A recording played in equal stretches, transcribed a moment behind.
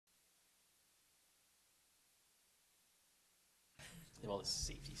all the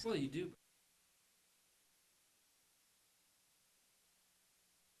safety stuff. Well, you do.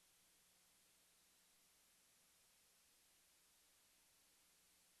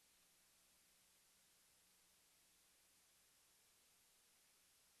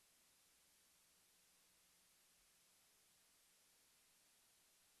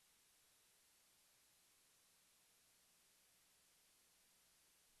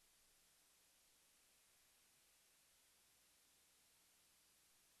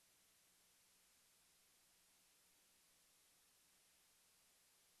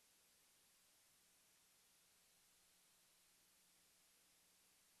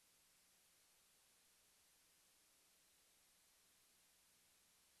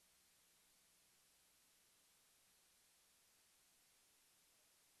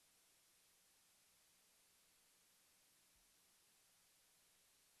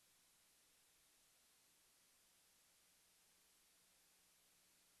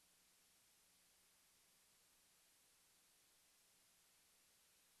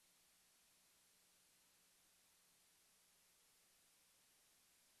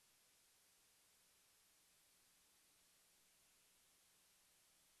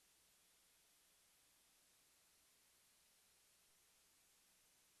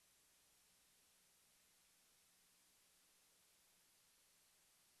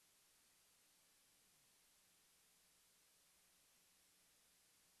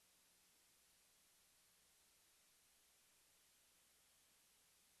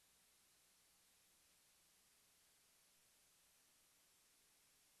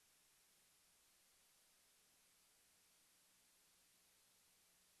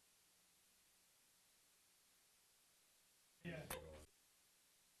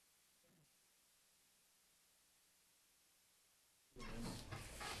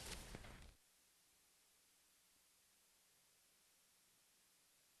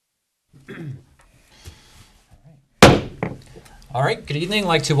 All right, good evening. I'd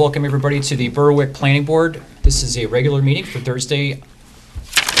like to welcome everybody to the Berwick Planning Board. This is a regular meeting for Thursday,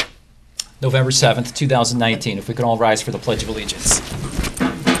 November 7th, 2019. If we can all rise for the Pledge of Allegiance.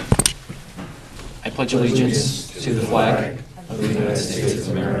 I pledge allegiance to the flag of the United States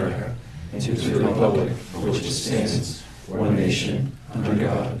of America and to the republic for which it stands, one nation, under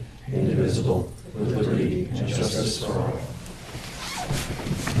God, indivisible, with liberty and justice for all.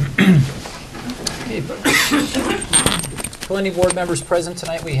 Planning board members present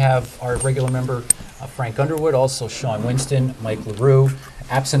tonight. We have our regular member, Frank Underwood, also Sean Winston, Mike LaRue.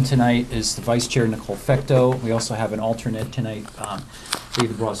 Absent tonight is the vice chair, Nicole Fecto. We also have an alternate tonight,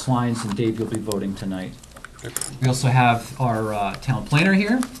 David Ross Lyons, and Dave, you'll be voting tonight. We also have our town planner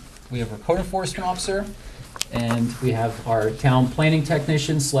here. We have our code enforcement officer, and we have our town planning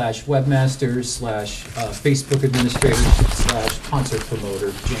technician slash webmaster slash Facebook administrator slash concert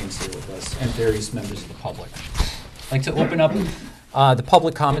promoter, James, here with us, and various members of the public. I'd like to open up the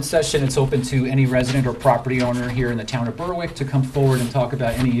public comment session. It's open to any resident or property owner here in the town of Berwick to come forward and talk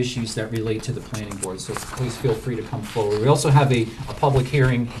about any issues that relate to the planning board. So please feel free to come forward. We also have a public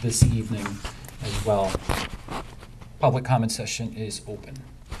hearing this evening as well. Public comment session is open.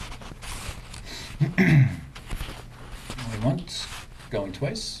 Going once, going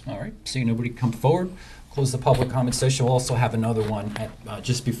twice. All right, seeing nobody come forward, close the public comment session. We'll also have another one at,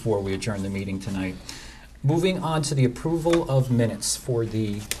 just before we adjourn the meeting tonight. Moving on to the approval of minutes for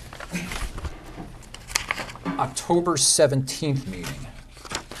the October 17th meeting.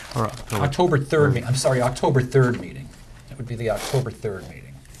 Or October 3rd meeting. I'm sorry, October 3rd meeting. That would be the October 3rd meeting.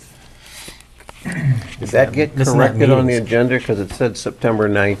 Did that get Missing that corrected on the meetings. agenda? Because it said September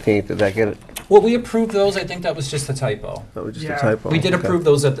 19th. Did that get it? Well, we approved those. I think that was just a typo. That was just Yeah. a typo? We did Okay. approve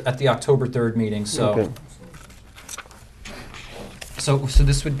those at the October 3rd meeting, so. Okay. So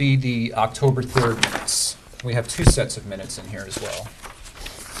this would be the October 3rd minutes. We have two sets of minutes in here as well.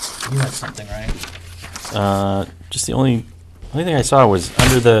 You had something, right? Just the only thing I saw was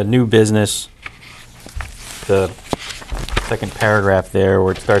under the new business, the second paragraph there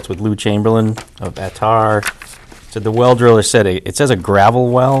where it starts with Lou Chamberlain of Attar. So the well driller said it says a gravel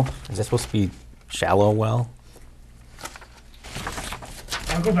well. Is that supposed to be shallow well?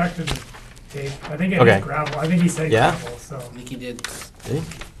 I'll go back to the tape. I think it Okay. is gravel. I think he said Yeah? gravel, so. I think he did. Did he?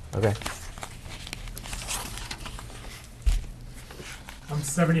 Okay. I'm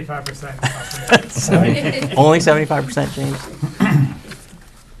 75% confident. Only 75%, James?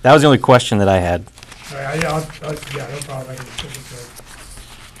 That was the only question that I had. All right, yeah, no problem. I can finish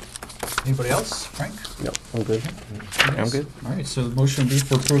it. Anybody else? Frank? No, I'm good. I'm good. All right, so the motion would be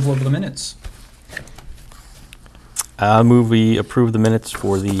for approval of the minutes. I move we approve the minutes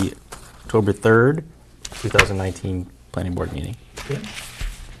for the October 3rd, 2019 planning board meeting. Okay.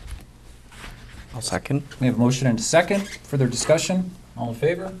 I'll second. We have a motion and a second. Further discussion? All in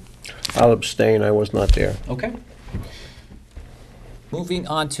favor? I'll abstain, I was not there. Okay. Moving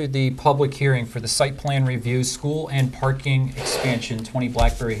on to the public hearing for the site plan review, school and parking expansion, 20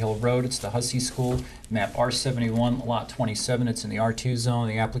 Blackberry Hill Road. It's the Hussey School, map R71, lot 27. It's in the R2 zone.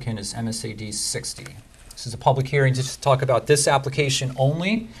 The applicant is MSAD 60. This is a public hearing just to talk about this application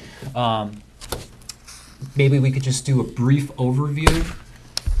only. Maybe we could just do a brief overview.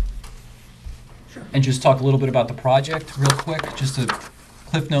 And just talk a little bit about the project real quick, just a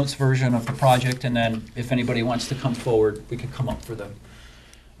Cliff Notes version of the project, and then if anybody wants to come forward, we could come up for the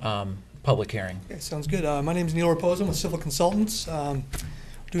public hearing. Okay, sounds good. My name is Neil Raposa. I'm with Civil Consultants. Doing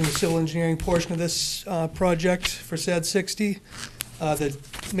the civil engineering portion of this project for SAD 60. The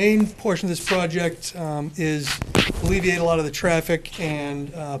main portion of this project is alleviate a lot of the traffic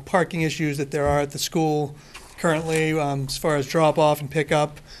and parking issues that there are at the school currently as far as drop-off and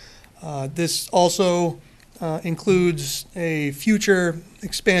pickup. This also includes a future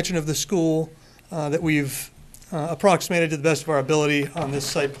expansion of the school that we've approximated to the best of our ability on this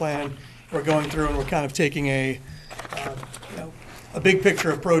site plan. We're going through and we're kind of taking a big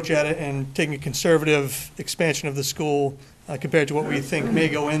picture approach at it and taking a conservative expansion of the school compared to what we think may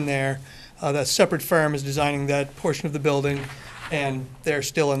go in there. That separate firm is designing that portion of the building, and they're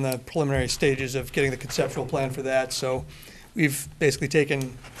still in the preliminary stages of getting the conceptual plan for that. So we've basically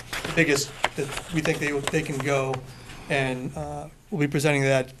taken the biggest that we think they can go, and we'll be presenting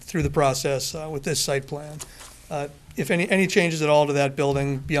that through the process with this site plan. If any changes at all to that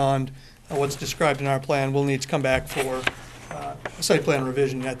building beyond what's described in our plan, we'll need to come back for a site plan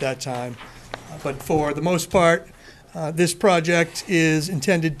revision at that time. But for the most part, this project is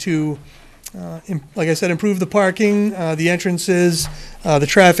intended to, like I said, improve the parking, the entrances, the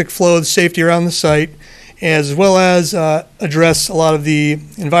traffic flow, the safety around the site, as well as address a lot of the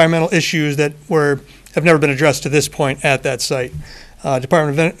environmental issues that have never been addressed to this point at that site.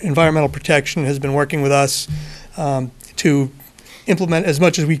 Department of Environmental Protection has been working with us to implement as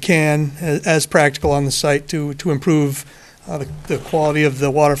much as we can as practical on the site to improve the quality of the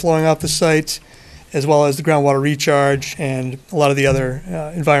water flowing off the site, as well as the groundwater recharge and a lot of the other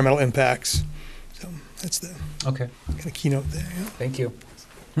environmental impacts. So that's the Okay, kind of keynote there. Yeah. thank you.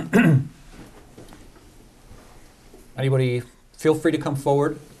 Anybody feel free to come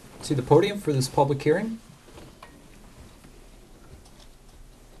forward to the podium for this public hearing?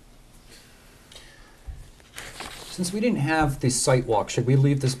 Since we didn't have the site walk, should we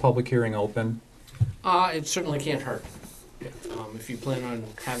leave this public hearing open? It certainly can't hurt. If you plan on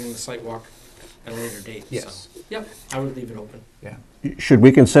having the site walk at a later date. Yes. So, yep, I would leave it open. Yeah. Should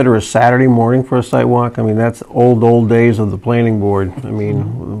we consider a Saturday morning for a site walk? I mean, that's old days of the planning board. I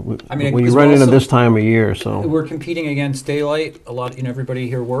mean, when you because run we're into also- this time of year, so. We're competing against daylight. Everybody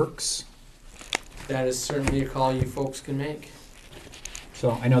here works. That is certainly a call you folks can make.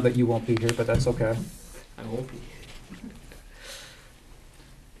 So I know that you won't be here, but that's okay. I won't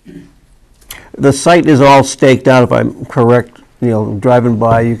be. The site is all staked out, if I'm correct. Driving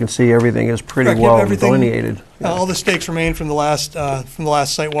by, you can see everything is pretty Correct, yep, well everything- delineated. All the stakes remain from the last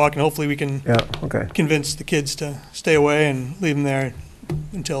site walk, and hopefully we can Yeah, okay. convince the kids to stay away and leave them there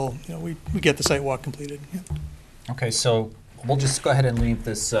until we get the site walk completed. Yeah. Okay, so we'll just go ahead and leave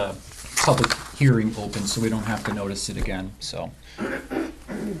this public hearing open so we don't have to notice it again. So,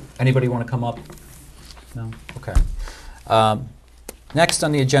 anybody want to come up? No? Okay. Next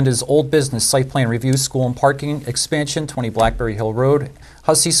on the agenda is old business site plan review, school and parking expansion, 20 Blackberry Hill Road,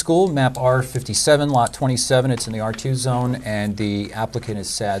 Hussey School, map R57, lot 27. It's in the R2 zone, and the applicant is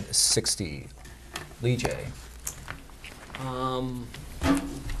SAD 60. Lee J.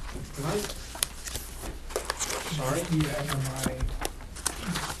 Sorry? Yeah,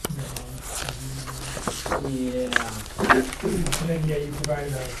 Yeah. and then, yeah, you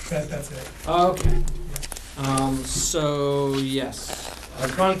provided that's it. Okay. So, yes,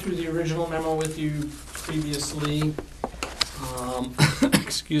 I've gone through the original memo with you previously.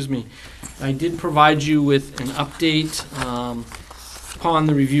 Excuse me. I did provide you with an update upon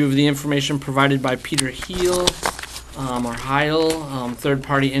the review of the information provided by Peter Heil,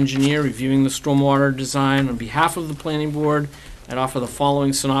 third-party engineer reviewing the stormwater design on behalf of the planning board. I'd offer the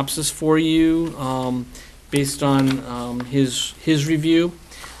following synopsis for you based on his review.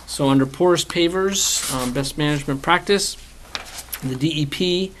 So under porous pavers, best management practice, the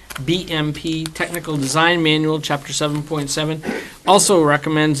DEP BMP Technical Design Manual, Chapter 7.7, also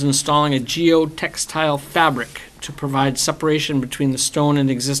recommends installing a geotextile fabric to provide separation between the stone and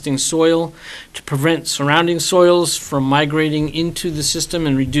existing soil, to prevent surrounding soils from migrating into the system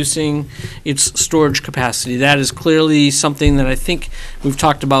and reducing its storage capacity. That is clearly something that I think we've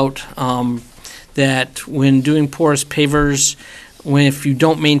talked about, that when doing porous pavers, if you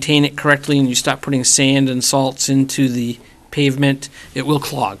don't maintain it correctly and you start putting sand and salts into the pavement, it will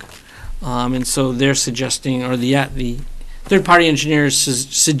clog. And so they're suggesting, or the third-party engineer is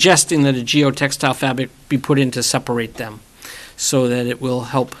suggesting that a geotextile fabric be put in to separate them so that it will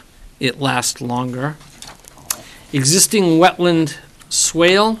help it last longer. Existing wetland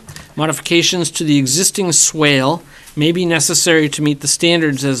swale. Modifications to the existing swale may be necessary to meet the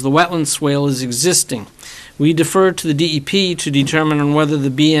standards as the wetland swale is existing. We defer to the DEP to determine on whether the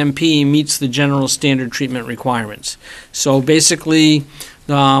BMP meets the general standard treatment requirements. So basically,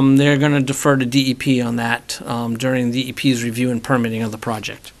 they're going to defer to DEP on that during DEP's review and permitting of the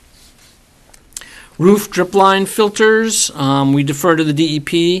project. Roof drip line filters, we defer to the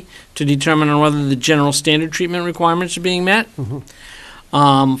DEP to determine on whether the general standard treatment requirements are being met.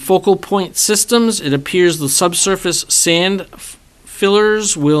 Focal point systems, it appears the subsurface sand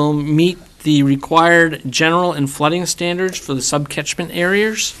fillers will meet the required general and flooding standards for the subcatchment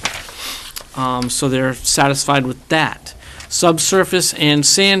areas. So they're satisfied with that. Subsurface and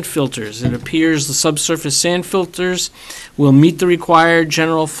sand filters. It appears the subsurface sand filters will meet the required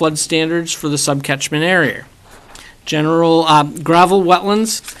general flood standards for the subcatchment area. General gravel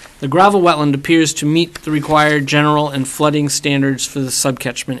wetlands. The gravel wetland appears to meet the required general and flooding standards for the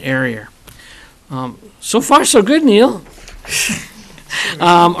subcatchment area. So far, so good, Neil.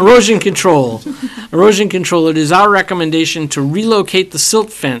 Erosion control. Erosion control, it is our recommendation to relocate the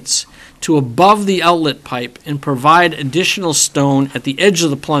silt fence to above the outlet pipe and provide additional stone at the edge of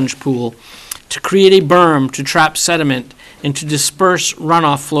the plunge pool to create a berm to trap sediment and to disperse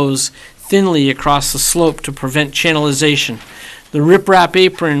runoff flows thinly across the slope to prevent channelization. The riprap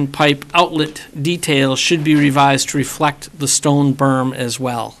apron pipe outlet detail should be revised to reflect the stone berm as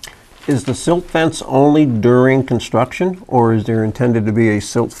well. Is the silt fence only during construction, or is there intended to be a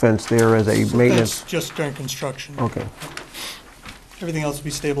silt fence there as a maintenance? That's just during construction. Okay. Everything else will be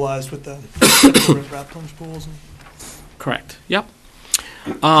stabilized with the wrap plunge pools. Correct. Yep.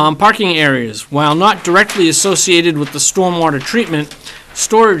 Parking areas. While not directly associated with the stormwater treatment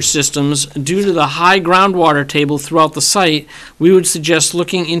storage systems, due to the high groundwater table throughout the site, we would suggest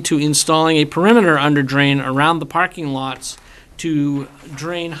looking into installing a perimeter underdrain around the parking lots to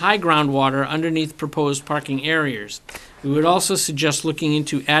drain high groundwater underneath proposed parking areas. We would also suggest looking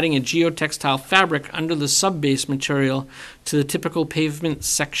into adding a geotextile fabric under the subbase material to the typical pavement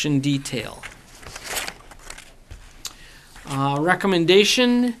section detail.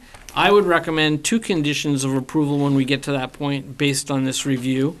 Recommendation, I would recommend 2 conditions of approval when we get to that point based on this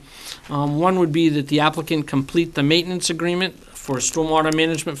review. One would be that the applicant complete the maintenance agreement for stormwater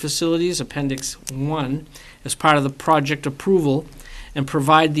management facilities, Appendix 1, as part of the project approval, and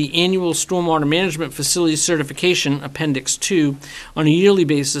provide the annual stormwater management facility certification, Appendix 2, on a yearly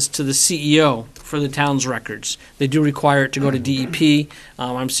basis to the CEO for the town's records. They do require it to go to DEP.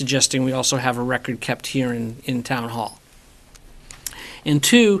 I'm suggesting we also have a record kept here in Town Hall. And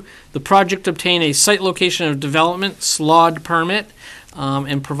 2, the project obtain a site location of development, SLOD permit,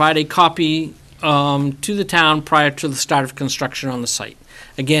 and provide a copy to the town prior to the start of construction on the site.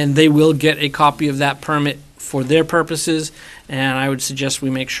 Again, they will get a copy of that permit for their purposes, and I would suggest we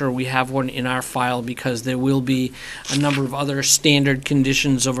make sure we have one in our file because there will be a number of other standard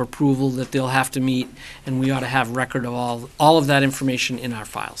conditions of approval that they'll have to meet, and we ought to have record of all of that information in our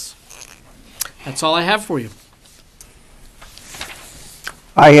files. That's all I have for you.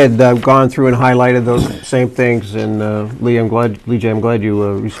 I had gone through and highlighted those same things, and Lee, I'm glad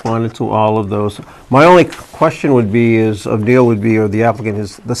you responded to all of those. My only question would be of Neil or the applicant,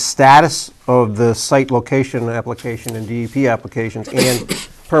 is the status of the site location application and DEP applications and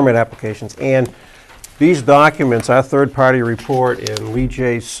permit applications. And these documents, our third-party report and Lee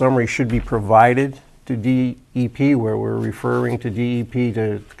J's summary, should be provided to DEP, where we're referring to DEP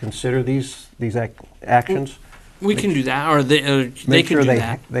to consider these actions. We can do that, or they can do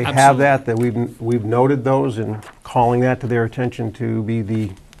that. They have that we've noted those and calling that to their attention to be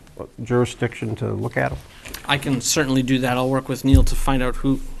the jurisdiction to look at them. I can certainly do that. I'll work with Neil to find out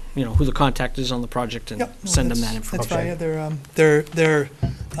who the contact is on the project and send them that information. That's fine. Yeah,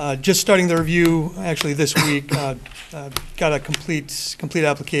 they're just starting the review actually this week. Got a complete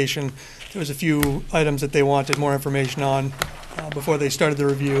application. There was a few items that they wanted more information on before they started the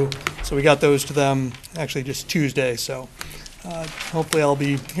review, so we got those to them actually just Tuesday. So hopefully I'll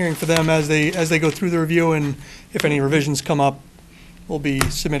be hearing from them as they go through the review, and if any revisions come up, we'll be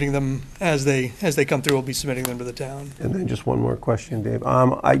submitting them as they come through. We'll be submitting them to the town. And then just one more question, Dave.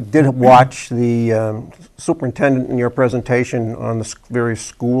 I did watch the superintendent in your presentation on the various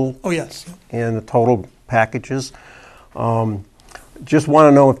school Oh, yes. and the total packages. Just want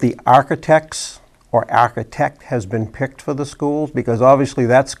to know if the architects or architect has been picked for the schools, because obviously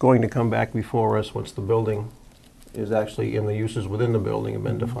that's going to come back before us once the building is actually, in the uses within the building have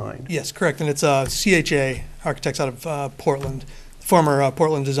been defined. Yes, correct. And it's CHA Architects out of Portland, former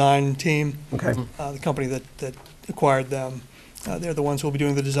Portland Design Team, Okay, the company that acquired them. They're the ones who will be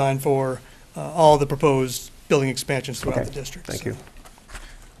doing the design for all the proposed building expansions throughout Okay, the district. thank So- you.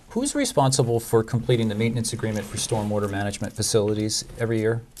 Who's responsible for completing the maintenance agreement for stormwater management facilities every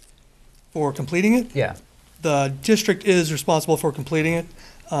year? For completing it, Yeah. the district is responsible for completing it.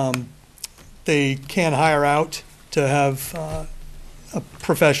 They can hire out to have a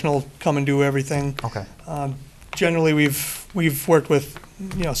professional come and do everything. Okay. Generally, we've worked with,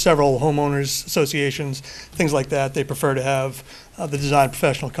 several homeowners associations, things like that. They prefer to have the design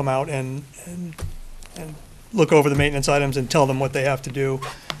professional come out and look over the maintenance items and tell them what they have to do.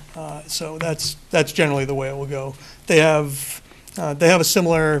 So that's generally the way it will go. They have a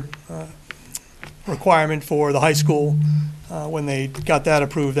similar requirement for the high school. When they got that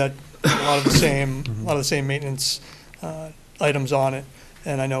approved, that had a lot of the same maintenance items on it.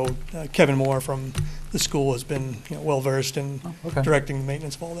 And I know Kevin Moore from the school has been, well-versed in Okay. directing the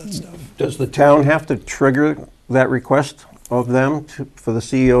maintenance of all that stuff. Does the town have to trigger that request of them for the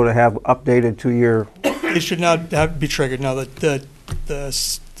CEO to have updated 2-year? It should not be triggered. No, the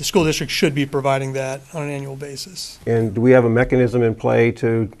school district should be providing that on an annual basis. And do we have a mechanism in play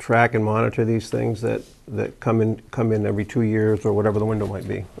to track and monitor these things that come in every 2 years or whatever the window might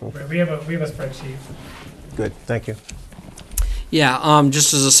be? Right, we have a spreadsheet. Good, thank you. Yeah,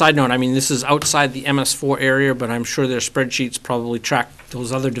 just as a side note, I mean, this is outside the MS4 area, but I'm sure their spreadsheets probably track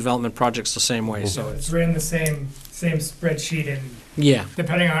those other development projects the same way, so So it's it's, written the same spreadsheet, and yeah,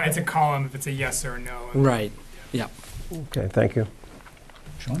 depending on, it's a column if it's a yes or a no. right, yeah. Okay, thank you.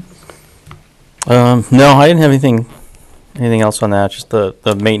 Sean? No, I didn't have anything else on that. Just the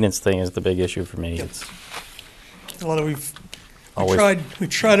maintenance thing is the big issue for me. Yep. It's A lot of we've always we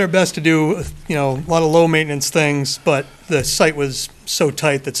tried our best to do, a lot of low maintenance things, but the site was so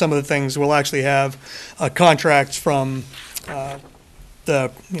tight that some of the things will actually have contracts from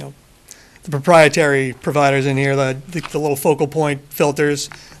the proprietary providers in here, the little focal point filters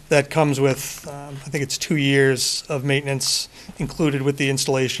that comes with, I think it's 2 years of maintenance included with the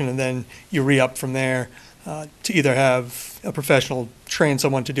installation, and then you re-up from there to either have a professional train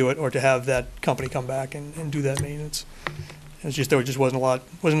someone to do it or to have that company come back and do that maintenance. It's just, there just wasn't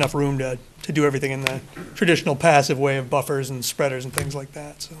enough room to do everything in the traditional passive way of buffers and spreaders and things like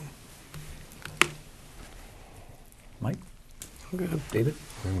that, so. Mike? David?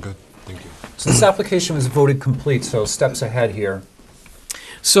 I'm good, thank you. So this application was voted complete, so steps ahead here.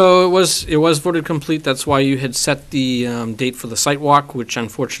 So it was voted complete, that's why you had set the date for the site walk, which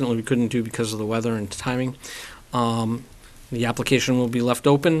unfortunately we couldn't do because of the weather and timing. The application will be left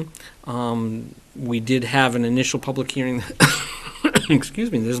open. We did have an initial public hearing,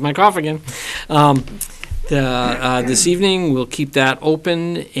 excuse me, there's my cough again. This evening, we'll keep that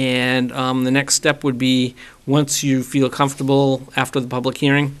open, and the next step would be, once you feel comfortable after the public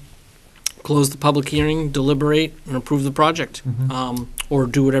hearing, close the public hearing, deliberate, and approve the project, or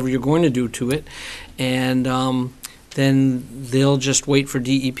do whatever you're going to do to it. And then they'll just wait for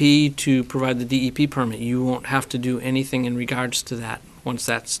DEP to provide the DEP permit. You won't have to do anything in regards to that once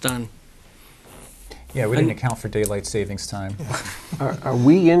that's done. Yeah, we didn't account for daylight savings time. Are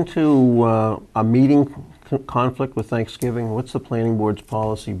we into a meeting conflict with Thanksgiving? What's the planning board's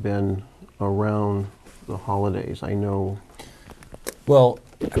policy been around the holidays? I know, Well,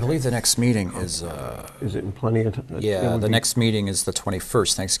 I believe the next meeting is, is it in plenty of time? the next meeting is the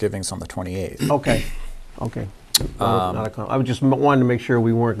 21st, Thanksgiving's on the 28th. Okay, okay. I was just wanted to make sure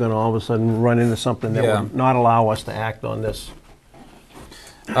we weren't going to all of a sudden run into something that Yeah. would not allow us to act on this.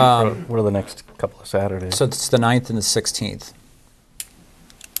 what are the next couple of Saturdays? So it's the 9th and the 16th.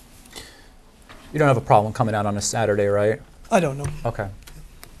 You don't have a problem coming out on a Saturday, right? I don't know. Okay.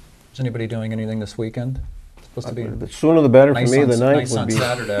 Is anybody doing anything this weekend? It's supposed to be The sooner the better for nice me, on, the ninth nice would on be.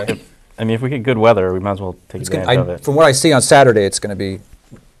 Saturday. I mean, if we get good weather, we might as well take It's gonna, advantage of it. from what I see on Saturday, it's going to be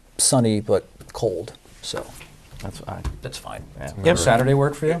sunny but cold, so That's fine. that's fine. Yeah. Yep. Saturday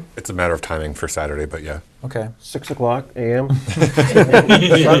work for you? It's a matter of timing for Saturday, but yeah. Okay. 6 o'clock a.m.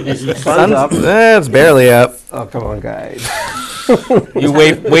 Sun's up. It's barely up. Oh, come on, guys. You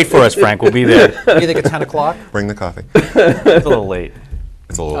wait for us, Frank. We'll be there. What do you think at 10 o'clock? Bring the coffee. It's a little late.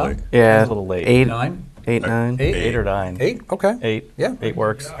 It's a little late. Yeah, it's a little late. 9? 8, 9? Eight? 8 or 9? 8, okay. 8. Yeah. 8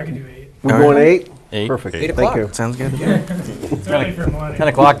 works. I can do 8. We're All going right. 8? 8. Perfect. 8 Thank o'clock. you. Sounds good. It's early for morning. 10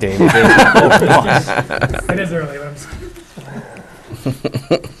 o'clock, Dave. It is early, but I'm just,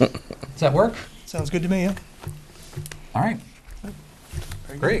 Does that work? Sounds good to me, yeah. All right.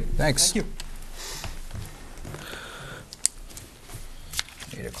 Great, thanks. Thank you.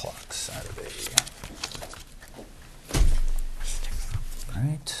 8 o'clock Saturday. All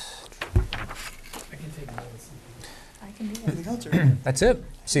right. I can take notes. Anything else, or- That's it.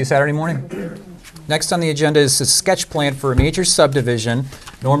 See you Saturday morning. Next on the agenda is a sketch plan for a major subdivision,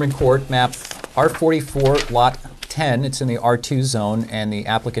 Norman Court, map R44, lot 10. It's in the R2 zone, and the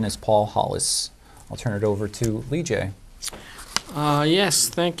applicant is Paul Hollis. I'll turn it over to Lee J. Yes,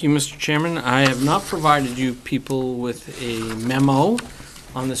 thank you, Mr. Chairman. I have not provided you people with a memo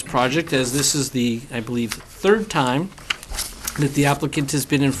on this project, as this is the, I believe, third time that the applicant has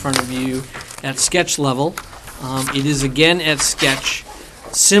been in front of you at sketch level. It is again at sketch,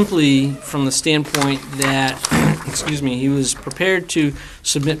 simply from the standpoint that, excuse me, he was prepared to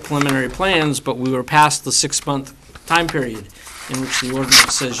submit preliminary plans, but we were past the 6-month time period in which the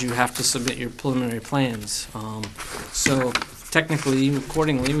ordinance says you have to submit your preliminary plans. So technically,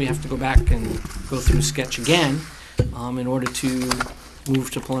 accordingly, we have to go back and go through sketch again in order to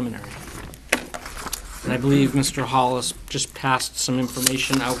move to preliminary. And I believe Mr. Hollis just passed some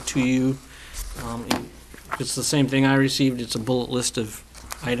information out to you. It's the same thing I received. It's a bullet list of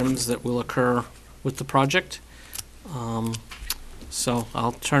items that will occur with the project. So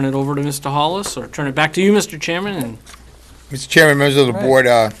I'll turn it over to Mr. Hollis, or turn it back to you, Mr. Chairman, and Mr. Chairman, members of the Right. board,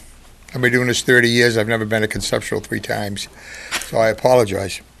 I've been doing this 30 years. I've never been a conceptual 3 times, so I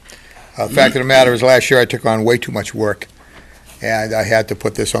apologize. The fact of the matter is, last year I took on way too much work, and I had to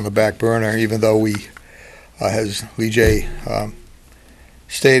put this on the back burner, even though we, as Lee J.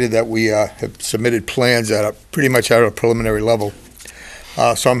 Stated, that we have submitted plans that are pretty much at a preliminary level.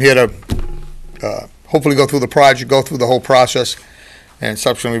 So I'm here to hopefully go through the project, go through the whole process, and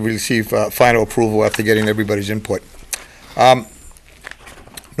subsequently receive final approval after getting everybody's input.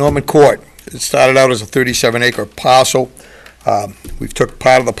 Norman Court, it started out as a 37-acre parcel. We've took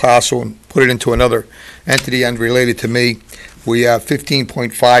part of the parcel and put it into another entity unrelated to me. We have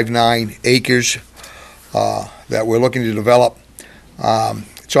 15.59 acres that we're looking to develop.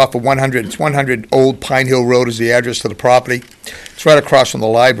 It's off of 100 Old Pine Hill Road is the address to the property. It's right across from the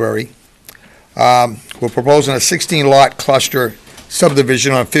library. We're proposing a 16-lot cluster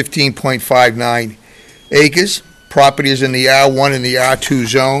subdivision on 15.59 acres. Property is in the R1 and the R2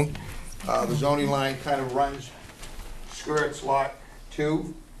 zone. The zoning line kind of skirts lot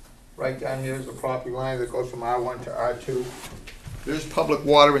 2. Right down here is the property line that goes from R1 to R2. There's public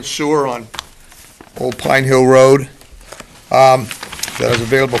water and sewer on Old Pine Hill Road that is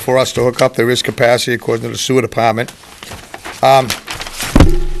available for us to hook up. There is capacity according to the sewer department.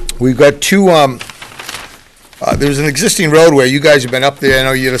 We've got 2, there's an existing roadway. You guys have been up there. I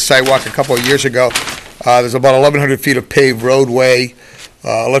know you did a sidewalk a couple of years ago. There's about 1,100 feet of paved roadway,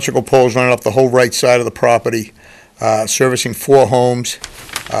 electrical poles running up the whole right side of the property, servicing 4 homes.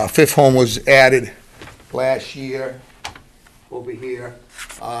 5th home was added last year over here.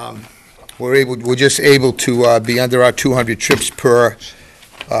 We're just able to be under our 200 trips per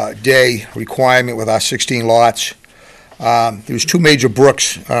day requirement with our 16 lots. There's 2 major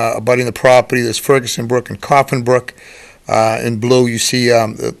brooks abutting the property. There's Ferguson Brook and Coffin Brook. In blue, you see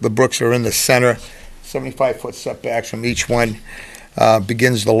the brooks are in the center. 75-foot setbacks from each one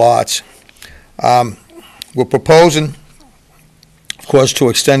begins the lots. We're proposing, of course, to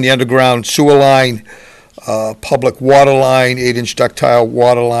extend the underground sewer line, public water line, 8-inch ductile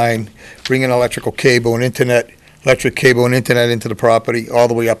water line, bring in electrical cable and internet, electric cable and internet into the property, all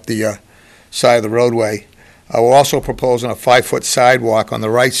the way up the side of the roadway. We're also proposing a 5-foot sidewalk on the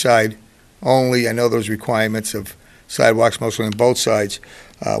right side only. I know those requirements of sidewalks mostly on both sides.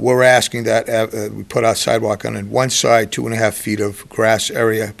 We're asking that we put our sidewalk on one side, 2.5 feet of grass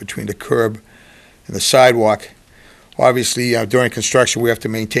area between the curb and the sidewalk. Obviously, during construction, we have to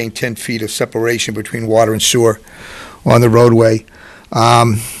maintain 10 feet of separation between water and sewer on the roadway.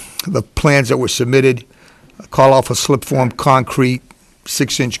 The plans that were submitted call out for slip-form concrete,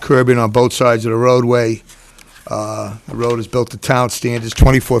 6-inch curbing on both sides of the roadway. The road is built to town standards,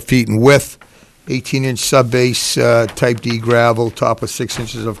 24 feet in width, 18-inch sub-base type D gravel, top of 6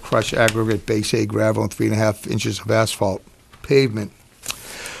 inches of crushed aggregate base A gravel, and 3.5 inches of asphalt pavement.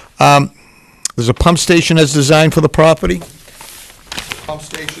 There's a pump station that's designed for the property. Pump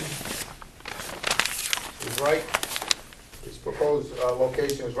station is right. Its proposed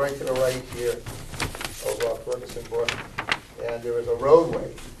location is right to the right here over Ferguson Brook. And there is a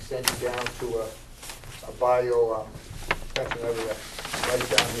roadway extending down to a a bio fencing area right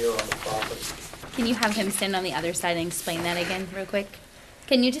down here on the property. Can you have him stand on the other side and explain that again real quick?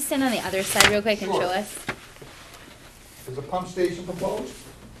 Can you just stand on the other side real quick and Sure. show us? There's a pump station proposed,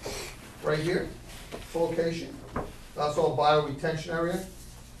 right here, location. That's all bio-retention area,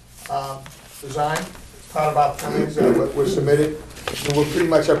 design. It's part of our plans that were submitted. And we're pretty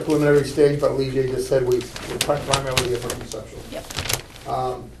much at preliminary stage, but Lee J just said we're primarily here for conceptual. Yep.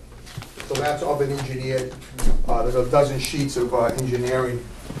 So that's all been engineered. There's a dozen sheets of engineering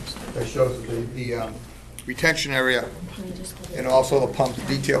that shows the retention area and also the pump,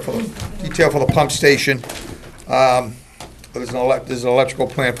 detail for the pump station. There's an electrical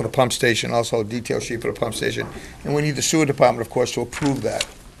plan for the pump station, also a detail sheet for the pump station. And we need the sewer department, of course, to approve that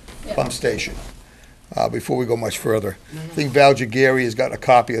pump station before we go much further. I think Val Jagari has got a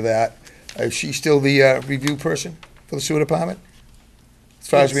copy of that. Is she still the review person for the sewer department? As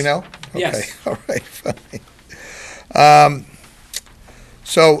far as we know? Yes. Okay, all right, fine.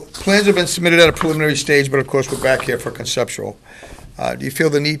 So plans have been submitted at a preliminary stage, but of course, we're back here for conceptual. Do you feel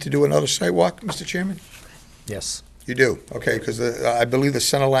the need to do another site walk, Mr. Chairman? Yes. You do, okay, because I believe the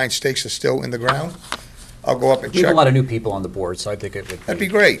center line stakes are still in the ground. I'll go up and We have check. a lot of new people on the board, so I think it would That'd be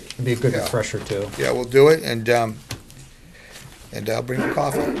great. it'd be a good Yeah. refresher too. Yeah, we'll do it, and I'll bring the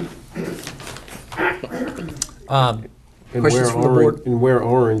coffee. And Questions wear from the orange, board? and wear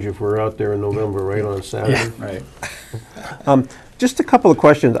orange if we're out there in November, right on Saturday. Right. Just a couple of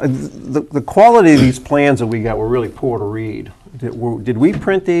questions. The quality of these plans that we got were really poor to read. Did we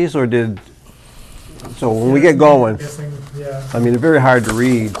print these, or so when we get going, Guessing, yeah. I mean, they're very hard to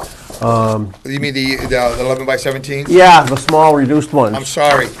read. You mean the 11 by 17? Yeah, the small reduced ones. I'm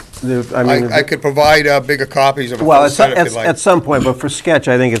sorry. I mean, I could provide bigger copies of a well, full at set if you'd at like. some point, but for sketch,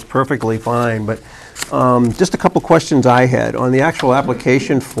 I think it's perfectly fine. But just a couple questions I had. On the actual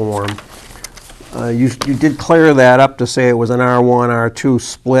application form, you did clear that up to say it was an R1, R2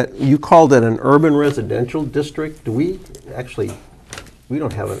 split. You called it an urban residential district. Do we actually, we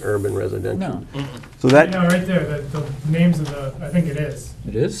don't have an urban residential. No, So that, No, right there, the names of I think it is,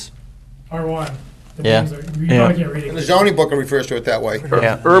 it is? R1. The Yeah. names are, you Yeah. probably can't read In the it. zoning book, it refers to it that way.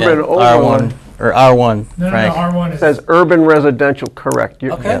 urban R1, or R1, No, Frank. R1 is. says urban residential, correct.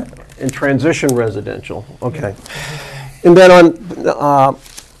 You- Okay. In transition residential, okay. And then on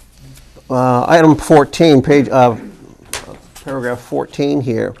item 14, paragraph 14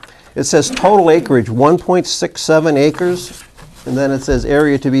 here, it says total acreage, 1.67 acres, and then it says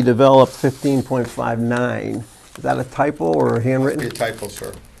area to be developed, 15.59. Is that a typo or Be a handwritten? typo,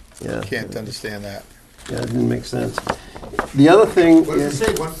 sir. Yeah, Can't understand that. yeah, it didn't make sense. The other thing What does is,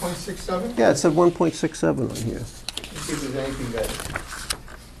 it say, 1.67? yeah, it said 1.67 on here. Let's see if there's anything that,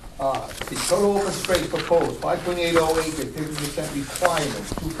 the total open space proposed, 5.80 acres, 50% requirement,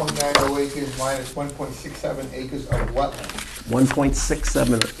 2.90 acres minus 1.67 acres of wetland,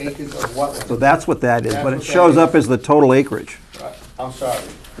 1.67, acres of so wetland. that's what that is, That's but it what that shows is. up as the total acreage. I'm sorry.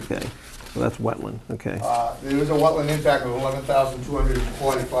 Okay, so that's wetland, okay. There is a wetland impact of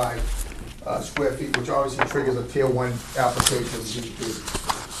 11,245 square feet, which obviously triggers a tier 1 application of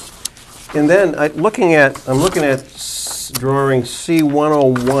DEP. And then, I'm looking at drawing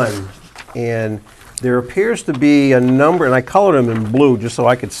C101, and there appears to be a number, and I colored them in blue just so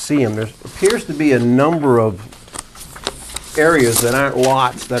I could see them. There appears to be a number of areas that aren't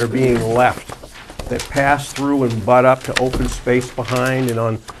lots that are being left, that pass through and butt up to open space behind and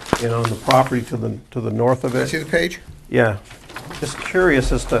on the property to the north of Can I see it. the page? Yeah, just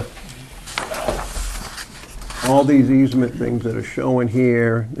curious as to all these easement things that are showing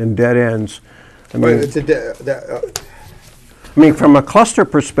here and dead ends. I Well, mean, it's I mean, from a cluster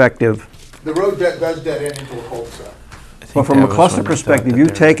perspective, the road does dead end into a cul-de-sac. well, from a cluster perspective,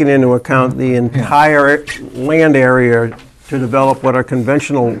 you've taken into account the entire land area to develop what a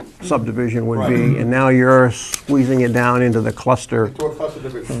conventional subdivision would be, and now you're squeezing it down into the cluster To a cluster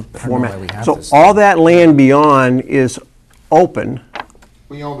division. format. So all that land beyond is open.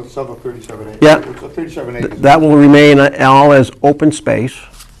 We own the southern 37 acres. Yeah. It's a 37 acres. That will remain all as open space.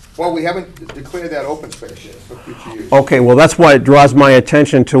 Well, we haven't declared that open space yet for future use. Okay, well, that's why it draws my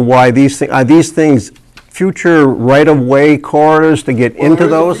attention to why these things future right-of-way corridors to get into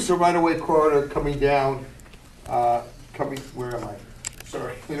those? There's a right-of-way corridor coming down, where am I?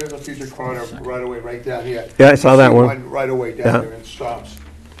 Sorry, there's a future corridor right-of-way right down here. Yeah, I saw that one. Right-of-way Yeah. down there and stops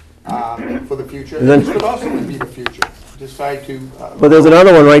for the future. And then- This could also be the future. Decide to. But there's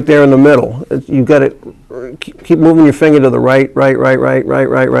another one right there in the middle. You've got to keep moving your finger to the right, right,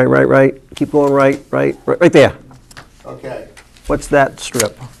 keep going right there. Okay. What's that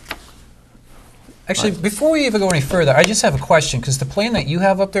strip? Actually, before we even go any further, I just have a question, because the plan that you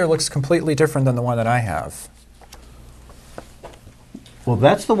have up there looks completely different than the one that I have. Well,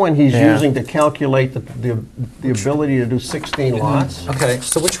 that's the one he's Yeah. using to calculate the ability to do 16 lots. Okay,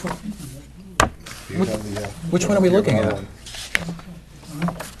 so which one are we looking at?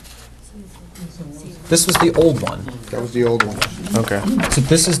 This was the old one. That was the old one. Okay. So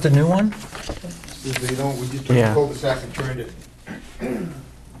this is the new one? We just took the Yeah. cul-de-sac and turned it.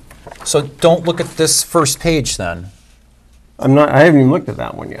 So don't look at this first page then. I haven't even looked at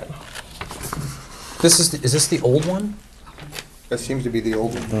that one yet. Is this the old one? That seems to be the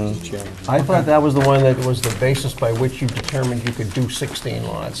old one, Mr. Chairman. I thought that was the one that was the basis by which you determined you could do 16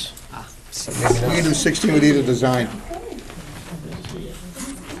 lots. We can do 16 with either design.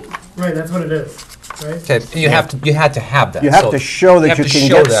 Right, that's what it is, right? Okay, you had to have that. You have so to show that you have to can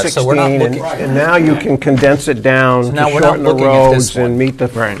show get that, so we're not 16, and looking- and now you can condense it down So to now we're not shorten the looking at this roads one. and meet the...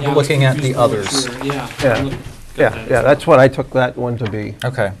 Yeah, I was looking at the confused on others. computer. Yeah. Yeah. Yeah, that's what I took that one to be.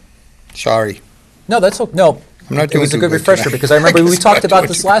 Okay. Sorry. No, no. I'm not It doing was a too good good refresher, tonight. because I remember we I'm talked not about doing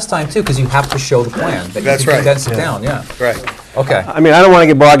this too- last time too, because you have to show the plan. That That's you can right. condense it down, yeah. Right. Okay. I mean, I don't want to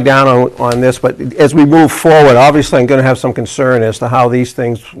get bogged down on this, but as we move forward, obviously I'm going to have some concern as to how these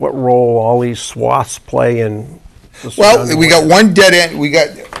things, what role all these swaths play in the Well, surrounding we got land. one dead end,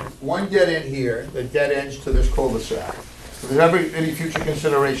 one dead end here, that dead ends to this cul-de-sac. If there's ever any future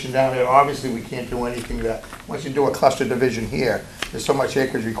consideration down there, obviously, we can't do anything that, once you do a cluster division here, there's so much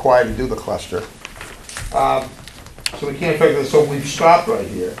acreage required to do the cluster. So we can't figure this, so we've stopped right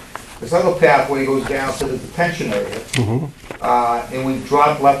here. This other pathway goes down to the detention area. And we've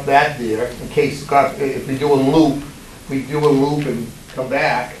left that there in case, if we do a loop, and come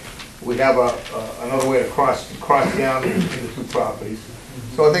back, we have another way to cross down into the two properties.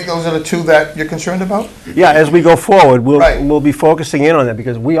 So I think those are the two that you're concerned about? Yeah, as we go forward, Right. we'll be focusing in on that,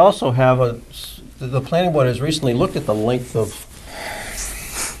 because we also have the planning board has recently looked at the length of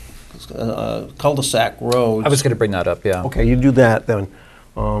cul-de-sac roads. I was going to bring that up, yeah. Okay, you do that then.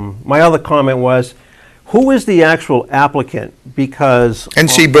 My other comment was, who is the actual applicant? Because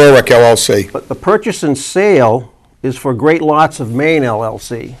NC Berwick LLC. but the purchase and sale is for Great Lots of Maine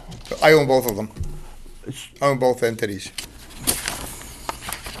LLC. I own both of them. I own both entities.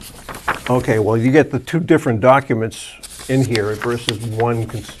 Okay, well, you get the two different documents in here versus one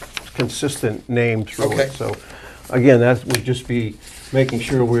consistent name through Okay. it. So, again, that would just be making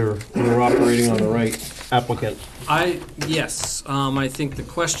sure we're operating on the right applicant. Yes, I think the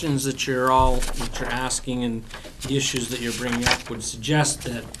questions that you're asking and the issues that you're bringing up would suggest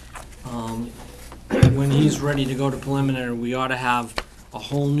that when he's ready to go to preliminary, we ought to have a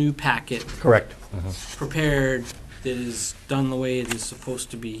whole new packet Correct. prepared that is done the way it is supposed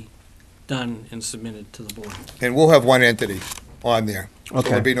to be done and submitted to the board. And we'll have one entity on there. So Okay.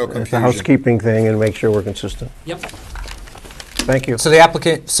 there'll be no It's a confusion. housekeeping thing and make sure we're consistent. Yep. Thank you. So the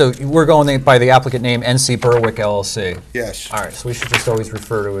applicant, so we're going by the applicant name NC Berwick LLC. Yes. All right, so we should just always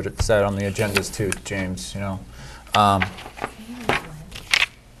refer to it, it's that on the agendas too, James, you know.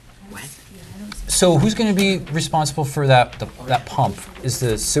 So who's going to be responsible for that pump? Is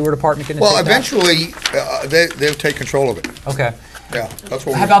the sewer department going to take Well, that? eventually, they'll take control of it. Okay. Yeah, that's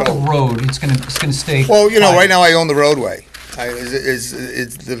what How we're about the told. road? It's going to stay. Well, you know, private. right now I own the roadway. Is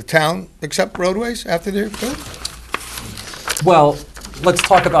the town accept roadways after they're built? Well, let's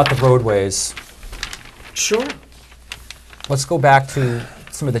talk about the roadways. Sure. Let's go back to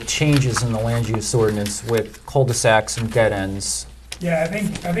some of the changes in the land use ordinance with cul-de-sacs and dead ends. Yeah, I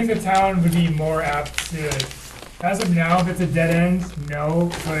think the town would be more apt to, as of now, if it's a dead end,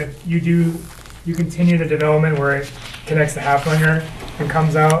 no, but you continue the development where it connects to Halflinger and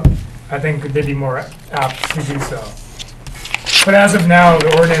comes out, I think they'd be more apt to do so. But as of now,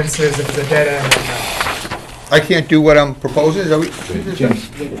 the ordinance is if it's a dead end, then no. I can't do what I'm proposing, is that what?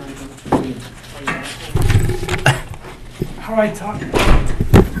 How do I talk?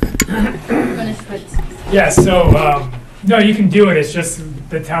 Finish with- Yeah, so, no, you can do it, it's just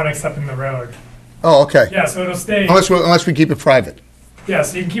the town accepting the road. Oh, okay. Yeah, so it'll stay, Unless we keep it private. yeah,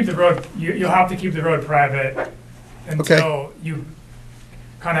 so you can keep the road, you'll have to keep the road private until you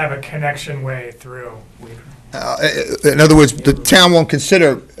kind of have a connection way through. In other words, the town won't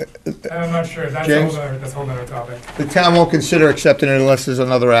consider, I'm not sure, that's James? a whole other topic. the town won't consider accepting it unless there's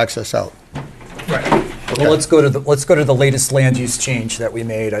another access out. Right. Well, let's go to the latest land use change that we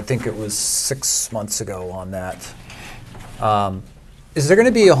made. I think it was 6 months ago on that. Is there going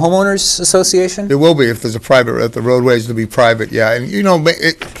to be a homeowners association? There will be if there's if the roadways will be private, yeah. And you know,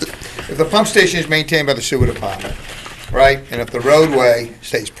 if the pump station is maintained by the sewer department, right? And if the roadway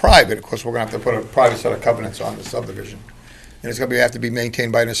stays private, of course, we're gonna have to put a private set of covenants on the subdivision. And it's gonna have to be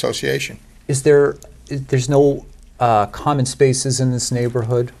maintained by an association. there's no common spaces in this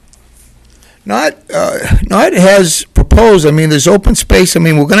neighborhood? Not as proposed. I mean, there's open space. I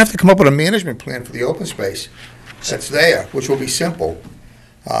mean, we're gonna have to come up with a management plan for the open space that's there, which will be simple.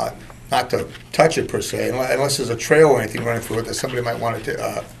 Not to touch it per se, unless there's a trail or anything running through it that somebody might want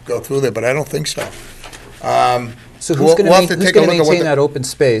to go through there, but I don't think so. So We'll have to take a look at what maintain the- that open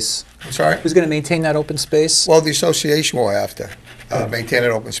space? I'm sorry? Who's going to maintain that open space? Well, the association will have to maintain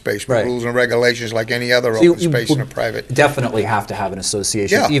an open space, with Right. rules and regulations like any other So you- open you space in a would private. Definitely have to have an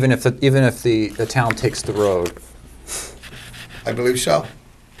association, Yeah. even if the town takes the road. I believe so.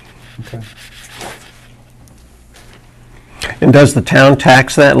 Okay. And does the town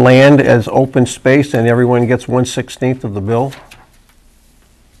tax that land as open space and everyone gets 1/16 of the bill?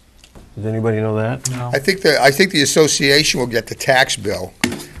 Does anybody know that? No. I think the association will get the tax bill,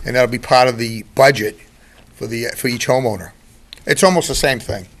 and that'll be part of the budget for each homeowner. It's almost the same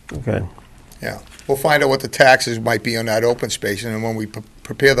thing. Okay. Yeah. We'll find out what the taxes might be on that open space, and then when we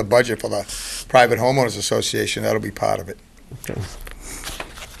prepare the budget for the private homeowners association, that'll be part of it. Okay.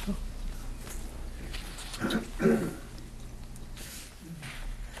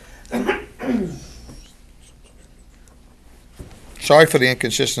 Sorry for the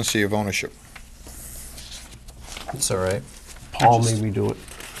inconsistency of ownership. It's all right. Paul made me do it.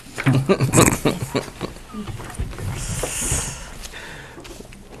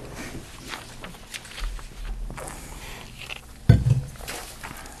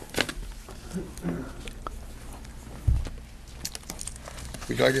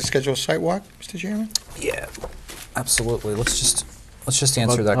 Would you like to schedule a site walk, Mr. Chairman? Yeah, absolutely. Let's just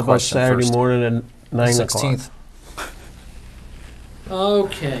answer that How about question Saturday first. morning at 9 o'clock? 16th.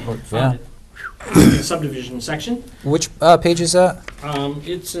 Okay. Yeah. Subdivision section. Which page is that?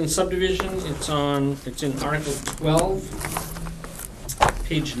 It's in subdivision, it's in Article 12,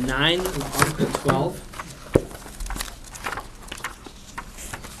 page 9 of Article 12.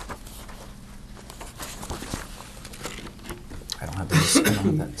 I don't have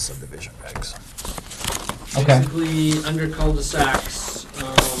that subdivision regs. Okay. Basically, under cul-de-sacs,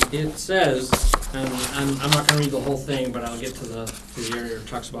 it says, and I'm not gonna read the whole thing, but I'll get to the area it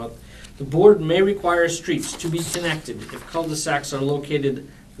talks about. The board may require streets to be connected if cul-de-sacs are located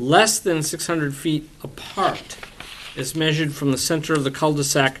less than 600 feet apart, as measured from the center of the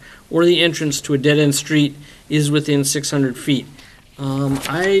cul-de-sac or the entrance to a dead-end street is within 600 feet.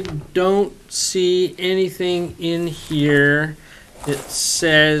 I don't see anything in here that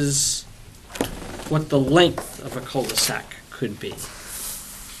says what the length of a cul-de-sac could be.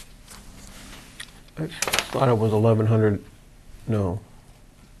 I thought it was 1,100, no.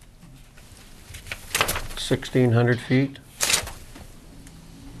 1,600 feet?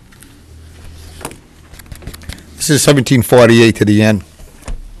 This is 1748 to the end.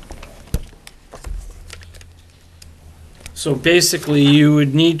 So basically, you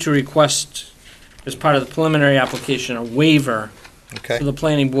would need to request, as part of the preliminary application, a waiver Okay. for the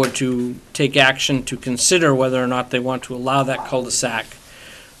planning board to take action to consider whether or not they want to allow that cul-de-sac.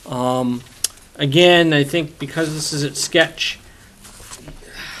 Again, I think because this is at sketch,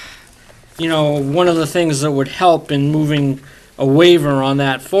 you know, one of the things that would help in moving a waiver on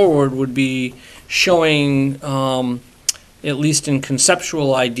that forward would be showing, at least in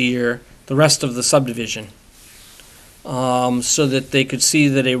conceptual idea, the rest of the subdivision. So that they could see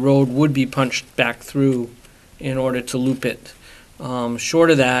that a road would be punched back through in order to loop it.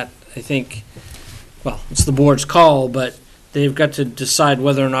 Short of that, I think, well, it's the board's call, but they've got to decide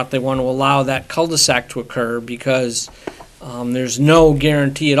whether or not they want to allow that cul-de-sac to occur, because there's no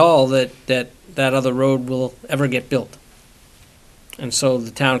guarantee at all that other road will ever get built. And so the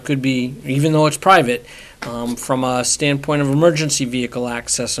town could be, even though it's private, from a standpoint of emergency vehicle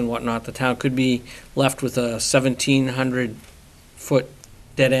access and whatnot, the town could be left with a 1,700-foot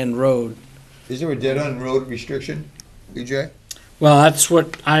dead-end road. Is there a dead-end road restriction, BJ? Well, that's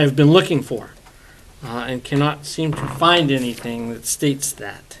what I have been looking for, and cannot seem to find anything that states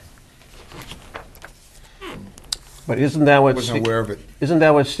that. But isn't that I what, wasn't aware of it. isn't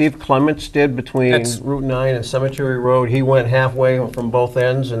that what Steve Clements did between That's- Route 9 and Cemetery Road? He went halfway from both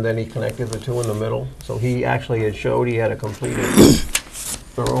ends and then he connected the two in the middle. So he actually had showed he had a completed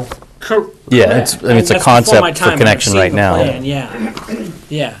thorough. Yeah, it's- I mean, it's a That's before concept my for time, but I've connection seen right the now. plan, Yeah,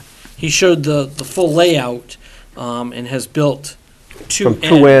 yeah. He showed the full layout, and has built two ends.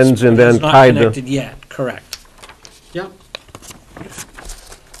 From two ends and but has then not tied the- connected yet, correct. Yep.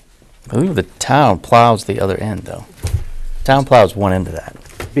 I believe the town plows the other end, though. Town plows one end of that.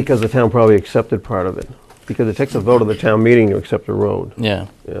 Because the town probably accepted part of it. Because it takes a vote of the town meeting to accept a road, Yeah.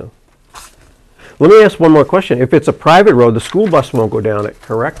 yeah. Let me ask one more question. If it's a private road, the school bus won't go down it,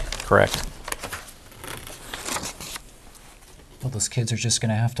 correct? Correct. Well, those kids are just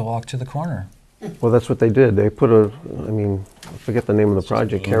gonna have to walk to the corner. Well, that's what they did. They put I forget the name of the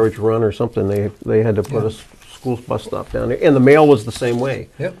project, Carriage Run or something. They had to put a school bus stop down there. And the mail was the same way.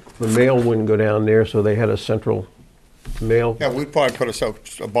 Yep. The mail wouldn't go down there, so they had a central mail. Yeah, we'd probably put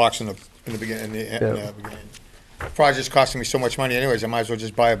a box in the beginning, in the beginning. Project's costing me so much money anyways, I might as well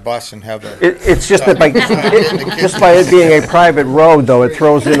just buy a bus and have the. It's just that just by it being a private road, though, it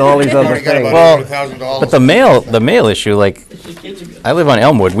throws in all these other Already got things. about $100,000. But the mail issue, like, I live on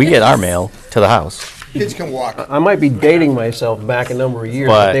Elmwood, we get our mail to the house. Kids can walk. I might be dating myself back a number of years,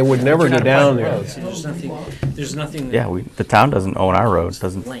 but But- they would never go down there. There's nothing. Yeah, the town doesn't own our road,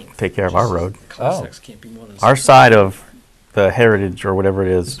 doesn't take care of our road. Cul-de-sacs can't be more than Our 600. side of the Heritage or whatever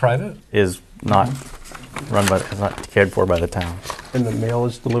it It's is, private? is not is not cared for by the town. And the mail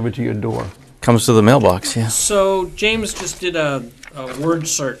is delivered to your door. Comes to the mailbox, yeah. So James just did a word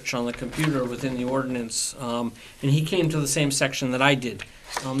search on the computer within the ordinance, and he came to the same section that I did.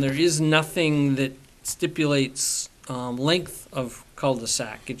 There is nothing that stipulates length of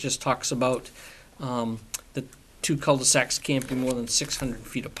cul-de-sac. It just talks about the two cul-de-sacs can't be more than 600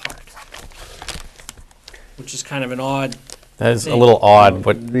 feet apart, which is kind of an odd. That is a little odd,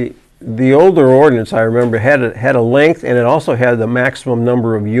 but The older ordinance, I remember, had a length, and it also had the maximum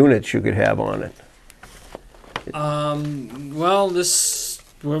number of units you could have on it. Well, this.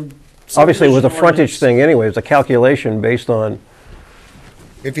 Obviously, it was a frontage ordinance- thing anyway. It was a calculation based on,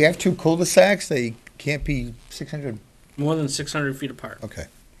 If you have two cul-de-sacs, they can't be 600, More than 600 feet apart. okay.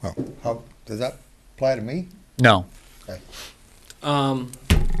 Well, how, does that apply to me? No.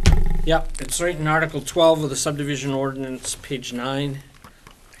 Yep, it's right in Article 12 of the subdivision ordinance, page 9.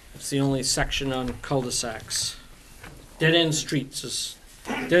 It's the only section on cul-de-sacs. Dead-end streets is,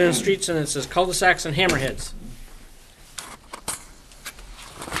 dead-end streets, and it says cul-de-sacs and hammerheads.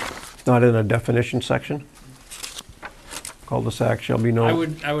 not in a definition section. Cul-de-sac shall be no.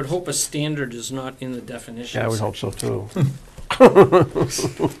 I would hope a standard is not in the definitions. Yeah, I would hope so too.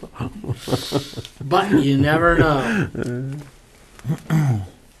 But you never know.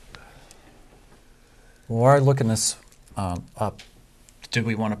 Well, while we're looking this up, do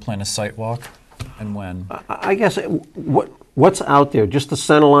we want to plan a site walk, and when? I guess, what's out there? Just the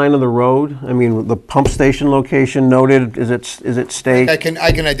center line of the road? I mean, the pump station location noted, is it staked? I can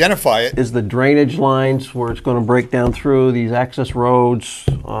identify it. Is the drainage lines where it's going to break down through these access roads?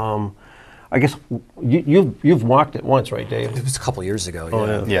 I guess you've walked it once, right, Dave? It was a couple years ago, Oh,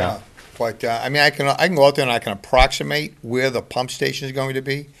 yeah. yeah. yeah. But, I mean, I can go out there and I can approximate where the pump station is going to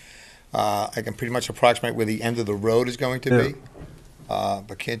be. I can pretty much approximate where the end of the road is going to be.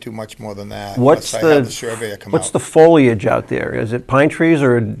 But can't do much more than that. What's unless I have the surveyor come What's out. the foliage out there? Is it pine trees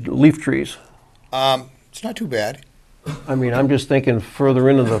or leaf trees? It's not too bad. I mean, I'm just thinking further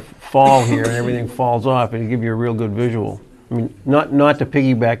into the fall here and everything falls off, it'd give you a real good visual. I mean, not to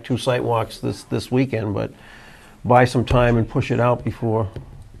piggyback 2 site walks this weekend, but buy some time and push it out before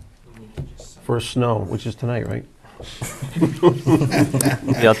first snow, which is tonight, right?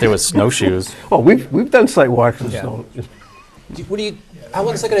 Be out there with snowshoes. Well, we've done site walks in Yeah. snow. How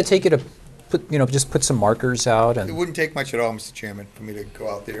long is it going to take you to just put some markers out It and? wouldn't take much at all, Mr. Chairman, for me to go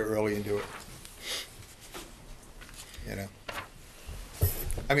out there early and do it. You know?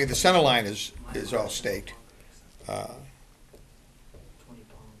 I mean, the center line is all staked.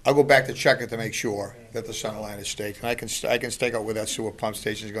 I'll go back to check it to make sure that the center line is staked, and I can stake out where that sewer pump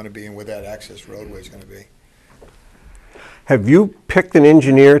station is gonna be and where that access roadway is gonna be. Have you picked an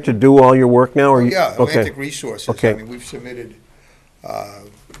engineer to do all your work now, or you? Yeah, Okay. Atlantic Resources, I Okay. mean, we've submitted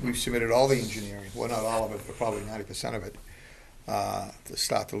all the engineering, well, not all of it, but probably 90% of it, to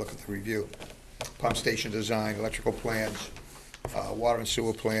start to look at the review. Pump station design, electrical plans, water and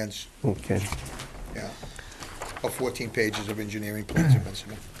sewer plans, Okay. yeah. About 14 pages of engineering plans have been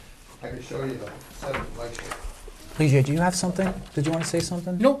submitted. I can show you the set of lights. Legia, do you have something? Did you want to say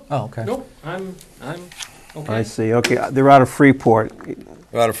something? Nope. Oh, okay. Nope, I'm okay. I see, okay, they're out of Freeport.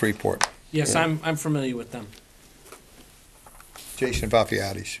 Out of Freeport, Yes, I'm familiar with them. Jason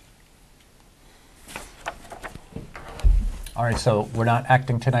Vafiatis. All right, so we're not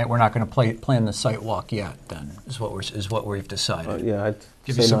acting tonight, we're not going to plan the site walk yet, then, is what we've decided. Yeah, I'd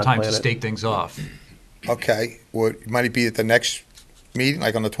Give you say some not time to plan it. stake things off. Okay, well, might it be at the next meeting,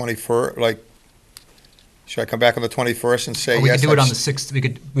 like on the 21st, like, should I come back on the 21st and say, Or we yes? could do it on the that's- 6th,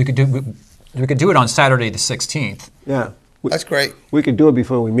 we could do it on Saturday, the 16th. Yeah, That's great, we could do it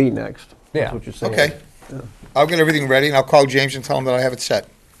before we meet next. Yeah. That's what you're saying. okay. I'll get everything ready, and I'll call James and tell him that I have it set,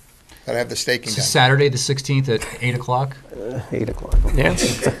 that I have the staking So done. Saturday, the 16th at 8 o'clock? 8 o'clock. Yeah.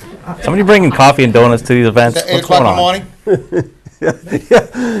 Somebody bringing coffee and donuts to these events? Is that 8 What's o'clock going in the on? morning?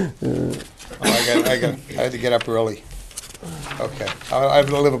 Oh, I had to get up early. Okay, I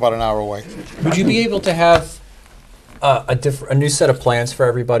live about an hour away. Would you be able to have a new set of plans for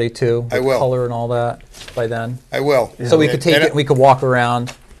everybody too? I with will. Color and all that by then? I will. So we could take And it, we could walk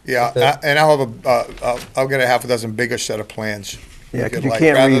around. Yeah, with it. and I'll have I'll get a half a dozen bigger set of plans. Yeah, If because you'd you like,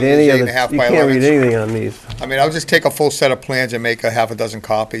 can't rather read than any the of 8.5 it. You by can't read 11s. anything on these. I mean, I'll just take a full set of plans and make a half a dozen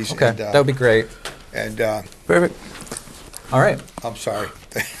copies. Okay, and, that would be great. And, Perfect. All right, I'm sorry.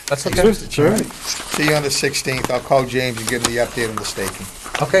 that's okay. Sure. See you on the 16th. I'll call James and give him the update on the staking.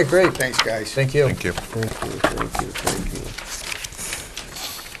 Okay, great. Thanks, guys. Thank you. Thank you.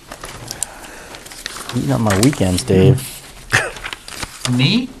 Eating on my weekends, Dave.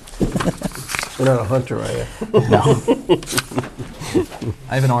 Me? You're not a hunter, are you? No.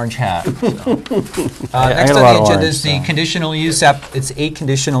 I have an orange hat. So. I Next got a on lot the of agenda orange, is the so. conditional use it's a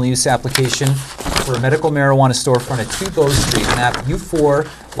conditional use application for a medical marijuana storefront at 2 Bow Street, map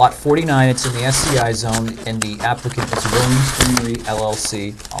U4, lot 49. It's in the SCI zone, and the applicant is Williams Greenery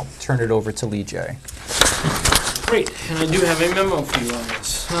LLC. I'll turn it over to Lee J. Great, and I do have a memo for you on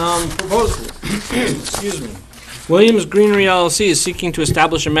this. Proposal, excuse me. Williams Greenery LLC is seeking to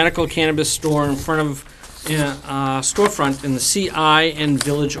establish a medical cannabis store in front of, storefront in the CI and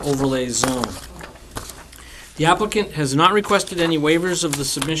Village Overlay Zone. The applicant has not requested any waivers of the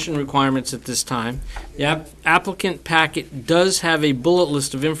submission requirements at this time. The applicant packet does have a bullet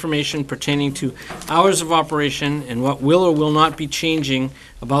list of information pertaining to hours of operation and what will or will not be changing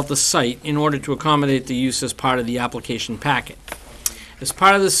about the site in order to accommodate the use as part of the application packet. As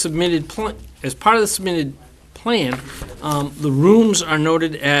part of the submitted plan, the rooms are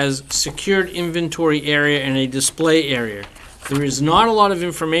noted as secured inventory area and a display area. There is not a lot of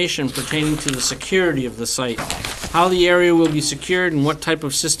information pertaining to the security of the site, how the area will be secured and what type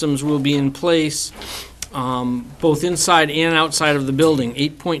of systems will be in place, both inside and outside of the building.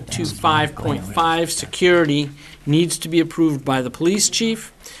 8.25.5 security needs to be approved by the police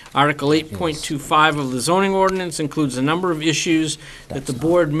chief. Article 8.25 of the zoning ordinance includes a number of issues that the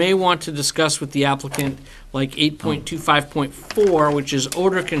board may want to discuss with the applicant, like 8.25.4, which is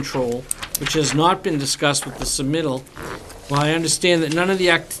odor control, which has not been discussed with the submittal. While I understand that none of the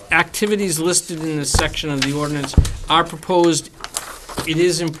activities listed in this section of the ordinance are proposed, it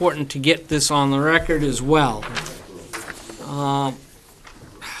is important to get this on the record as well.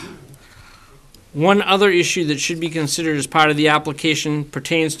 One other issue that should be considered as part of the application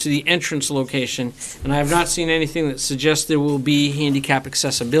pertains to the entrance location, and I have not seen anything that suggests there will be handicap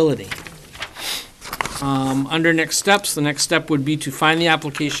accessibility. Under next steps, the next step would be to find the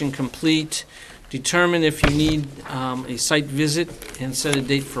application complete, determine if you need a site visit, and set a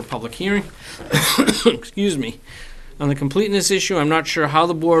date for a public hearing. Excuse me. On the completeness issue, I'm not sure how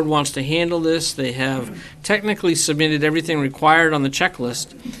the board wants to handle this. They have technically submitted everything required on the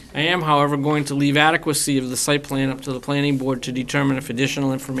checklist. I am, however, going to leave adequacy of the site plan up to the planning board to determine if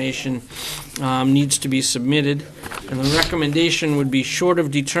additional information needs to be submitted. And the recommendation would be, short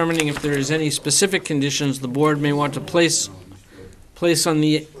of determining if there is any specific conditions the board may want to place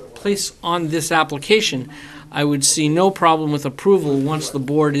on this application, I would see no problem with approval once the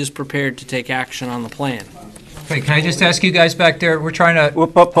board is prepared to take action on the plan. Wait, can I just ask you guys back there? We're trying to.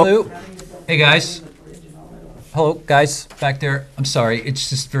 Whoop, whoop, whoop. Hello? Hey, guys. Hello, guys, back there. I'm sorry, it's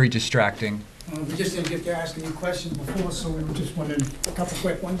just very distracting. We just didn't get to asking you questions before, so we were just wondering a couple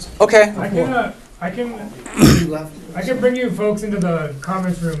quick ones. Okay. I can You left. bring you folks into the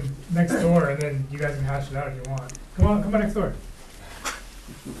conference room next door, and then you guys can hash it out if you want. Come on next door.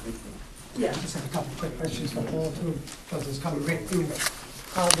 Yeah, just have a couple quick questions for Paul too, because it's coming right through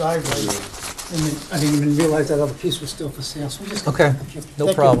our driveway. And then I didn't even realize that other piece was still for sale, so we just. Okay, no Thank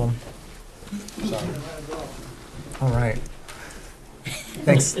you. problem. All right.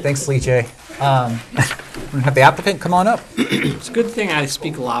 Thanks, Lee J. We're gonna have the applicant come on up. It's a good thing I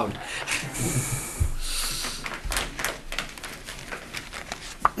speak loud.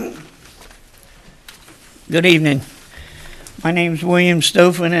 Good evening. My name's William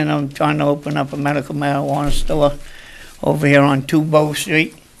Stoughton, and I'm trying to open up a medical marijuana store over here on 2 Bow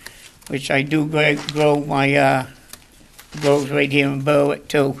Street, which I do grow my grows right here in Berwick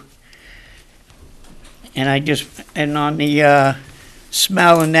too. And and on the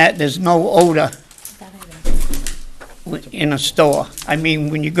smell and that, there's no odor in a store. I mean,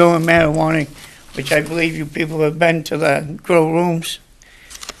 when you go in marijuana, which I believe you people have been to the grow rooms,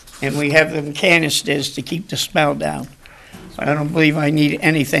 and we have them canisters to keep the smell down. I don't believe I need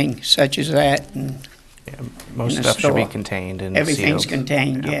anything such as that, and Most in a stuff should be store. contained and everything's sealed.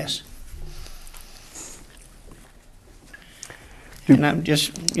 contained, Yeah. yes. And I'm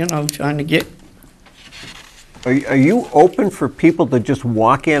just, trying to get, Are you open for people to just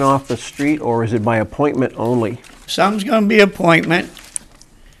walk in off the street, or is it by appointment only? some's gonna be appointment.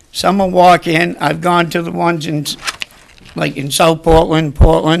 Some will walk in. I've gone to the ones like in South Portland,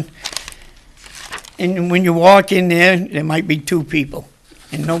 and when you walk in there might be 2 people,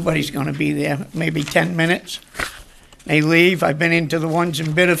 and nobody's gonna be there, maybe 10 minutes. They leave. I've been into the ones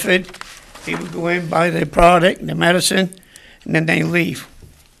in Biddeford. People go in, buy their product, their medicine, and then they leave.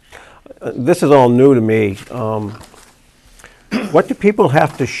 This is all new to me. What do people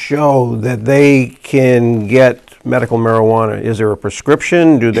have to show that they can get medical marijuana? Is there a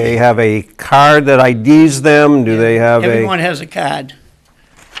prescription? Do they have a card that IDs them? Do they have Everyone has a card.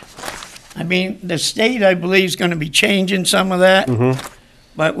 I mean, the state, I believe, is gonna be changing some of that,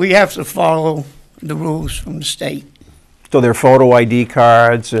 but we have to follow the rules from the state. So they're photo ID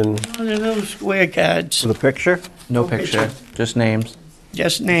cards and They're little square cards, with a picture? No No picture, picture. just names,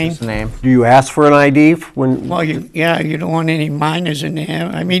 just name. just name. Do you ask for an ID when? Well, you don't want any minors in there.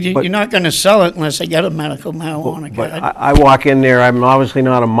 I mean, But- you're not gonna sell it unless they get a medical marijuana But card. I walk in there, I'm obviously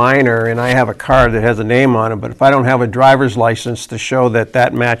not a minor, and I have a card that has a name on it, but if I don't have a driver's license to show that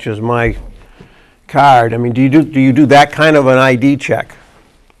that matches my card, I mean, do you do that kind of an ID check?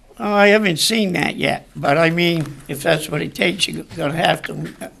 Oh, I haven't seen that yet, but I mean, if that's what it takes, you're gonna have to.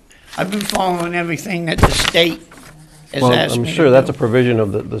 I've been following everything that the state has Well, asked I'm me to sure that's a do. provision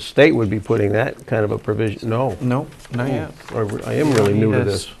of the state would be putting that kind of a provision, no. Nope, not yet. I am really new to As-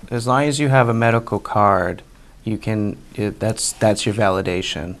 this. As long as you have a medical card, you can, that's your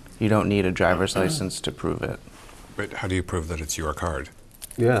validation. You don't need a driver's license to prove it. But how do you prove that it's your card?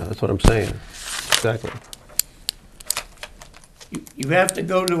 Yeah, that's what I'm saying, exactly. You have to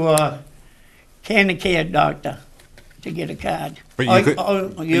go to a care doctor to get a card. But Or- you could, or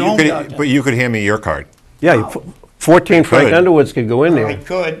but your you own could, doctor. but you could hand me your card. Yeah, 14 Frank Could. Underwoods could go in I there.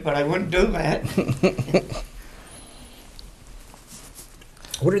 could, but I wouldn't do that.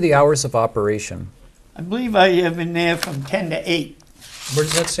 What are the hours of operation? I believe I have been there from 10 to 8. Where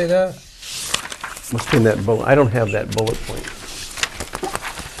does that say that? What's in that bullet? I don't have that bullet point.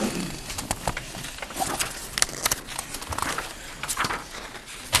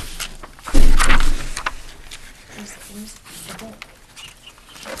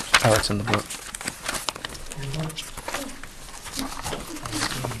 Oh, it's in the book.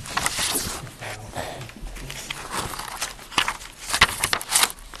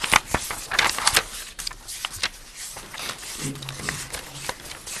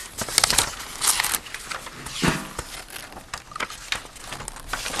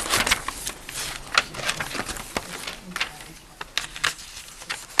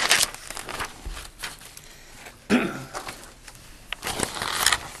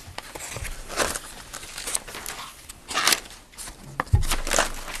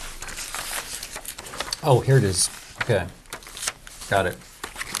 Oh, here it is. Okay. Got it.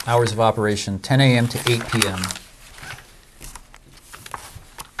 Hours of operation, 10 a.m. to 8 p.m.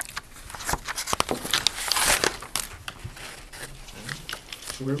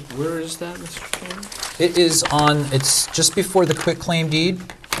 Where is that, Mr. Chairman? It is on, it's just before the quitclaim deed.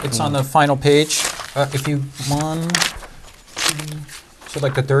 It's on the final page. If you want, so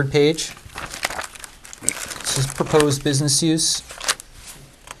like the third page. This is proposed business use.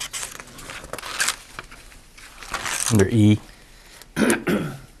 Under E.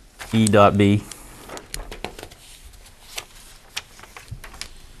 E.B.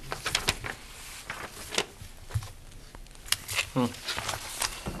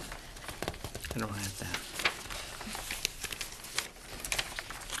 I don't have that.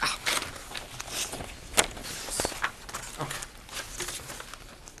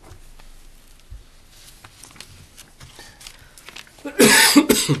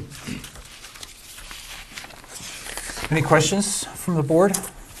 Any questions from the board?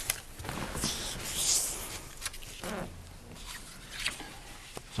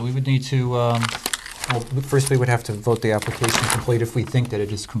 So we would need to, well, first we would have to vote the application complete if we think that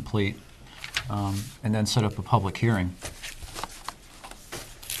it is complete, and then set up a public hearing.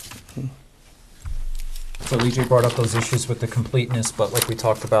 So Lee brought up those issues with the completeness, but like we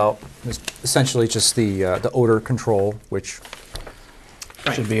talked about, it's essentially just the odor control, which,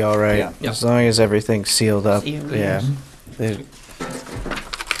 Should be all right, Yeah. as long as everything's sealed up, Sealed, yeah. yes. They-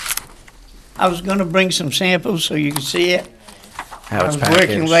 I was gonna bring some samples so you can see it. How I it's was working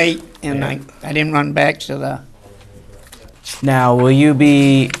packaged. late, and Yeah. I didn't run back to the, Now, will you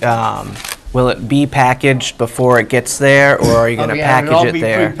be, will it be packaged before it gets there, or are you oh gonna yeah, it'll all package be it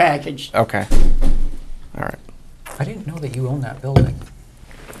there? prepackaged. Okay, all right. I didn't know that you own that building.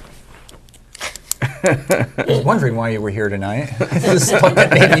 I was wondering why you were here tonight. Just thought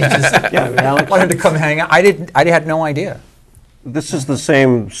that maybe you just Yeah, Alex, wanted to come hang out. I had no idea. this is the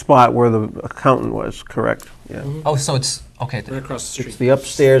same spot where the accountant was, correct? Yeah. Oh, so it's, okay. Right across the It's street. the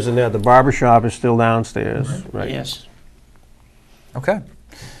upstairs and the barber shop is still downstairs, right? Yes. Okay.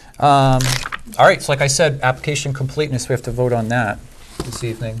 All right, so like I said, application completeness, we have to vote on that this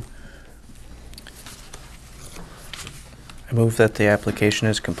evening. I move that the application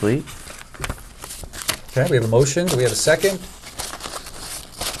is complete. Okay, we have a motion. Do we have a second?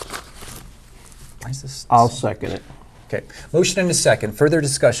 Why is this? I'll second it. Okay, motion and a second. Further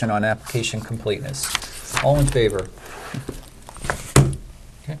discussion on application completeness. All in favor?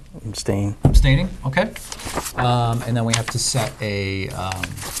 Okay, Abstain. abstaining? Okay. And then we have to set a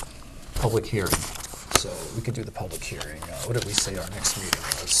public hearing. So we could do the public hearing. What did we say our next meeting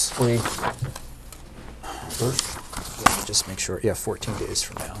was? Let me just make sure. Yeah, 14 days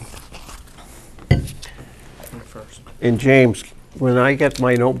from now. First. And James, when I get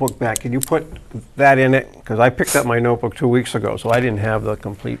my notebook back, can you put that in it? Because I picked up my notebook 2 weeks ago, so I didn't have the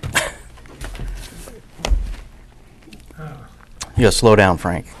complete. You gotta slow down,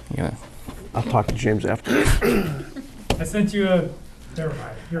 Frank. Yeah. I'll talk to James after. I sent you a, never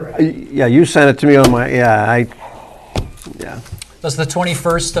mind, you're right. Yeah, you sent it to me on my, yeah. Does the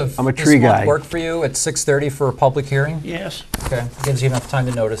 21st of I'm a this tree month guy. work for you at 6:30 for a public hearing? Yes. Okay, gives you enough time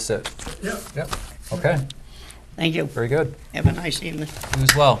to notice it. Yep. Yep, okay, Thank you. very good. Have a nice evening. You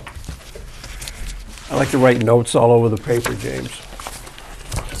as well. I like to write notes all over the paper, James.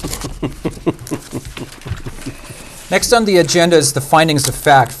 Next on the agenda is the findings of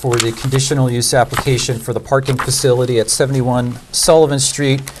fact for the conditional use application for the parking facility at 71 Sullivan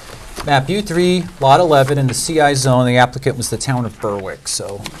Street, map U3, lot 11, in the CI zone. The applicant was the town of Berwick,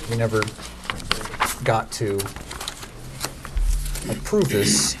 so we never got to approve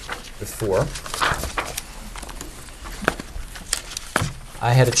this before.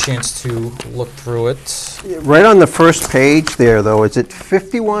 I had a chance to look through it. Right on the first page there, though, is it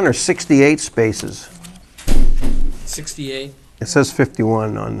 51 or 68 spaces? 68. It says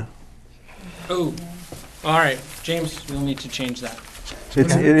 51 on, Oh, all right, James, you'll need to change that.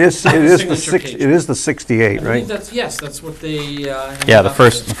 it is the Signature page. it is the 68, I believe right? that's, yes, that's what they. Yeah, the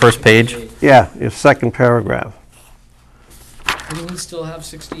first page. Yeah, it's second paragraph. Didn't we still have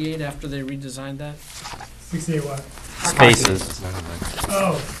 68 after they redesigned that? 68 what? Spaces.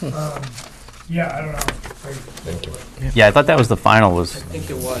 Oh, yeah, I don't know. Yeah, I thought that was the final, was I think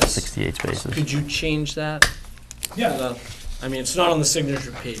it was. 68 spaces. Could you change that? Yeah, I mean, it's not on the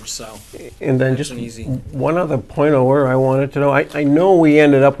signature page, so And then that's just an easy. one other point of order I wanted to know. I know we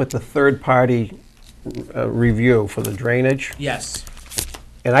ended up with the third-party review for the drainage, Yes.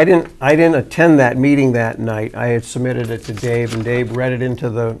 and I didn't attend that meeting that night. I had submitted it to Dave, and Dave read it into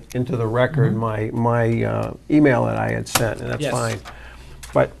the record, my email that I had sent, and that's Yes. fine.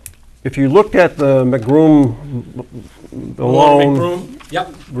 But if you looked at the McGroom, the Malone loan McBroom?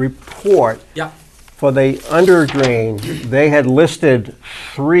 Yep, report, yep, for the under drain, they had listed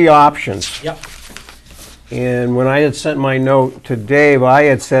 3 options. yep. And when I had sent my note to Dave, I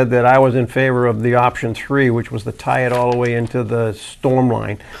had said that I was in favor of the option 3, which was to tie it all the way into the storm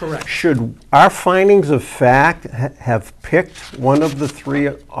line. Correct. Should our findings of fact have picked one of the 3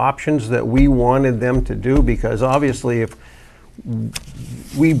 options that we wanted them to do? Because obviously, if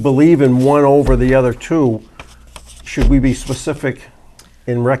we believe in one over the other 2, should we be specific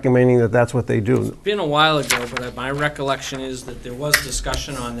in recommending that that's what they do? Been a while ago, but my recollection is that there was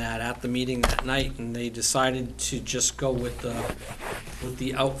discussion on that at the meeting that night, and they decided to just go with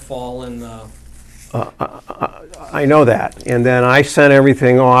the outfall and the. I know that. And then I sent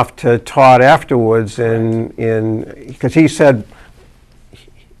everything off to Todd afterwards, because he said,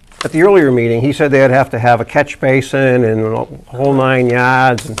 at the earlier meeting, he said they'd have to have a catch basin and a whole 9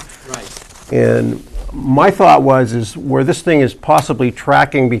 yards. Right. And my thought is where this thing is possibly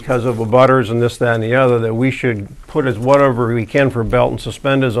tracking because of abutters and this, that, and the other, that we should put as whatever we can for belt and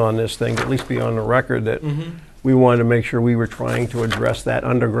suspenders on this thing, at least be on the record that we wanted to make sure we were trying to address that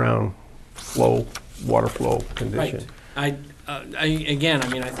underground flow, water flow condition. Right. Again, I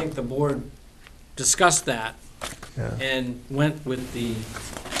mean, I think the board discussed that Yeah. and went with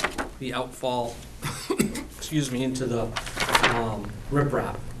the outfall, excuse me, into the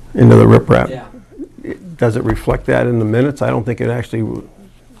riprap. Into the riprap. Yeah. Does it reflect that in the minutes? I don't think it actually, I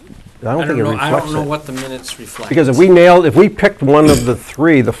don't think it I reflects don't know it. what the minutes reflect. Because if we picked one of the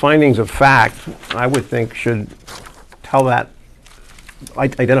 3, the findings of fact, I would think should tell that,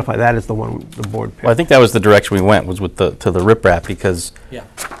 identify that as the one the board picked. Well, I think that was the direction we went, was with to the riprap, because Yeah.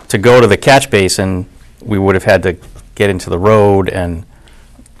 to go to the catch basin, we would have had to get into the road, and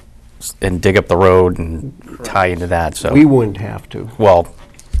and dig up the road and tie into that, so. We wouldn't have to. Well,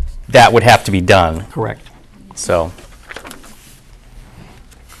 that would have to be done, Correct. so.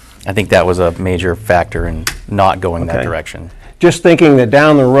 I think that was a major factor in not going that Okay. direction. Just thinking that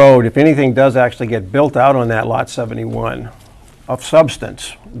down the road, if anything does actually get built out on that Lot 71 of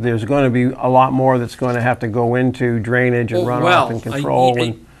substance, there's going to be a lot more that's going to have to go into drainage and runoff and control.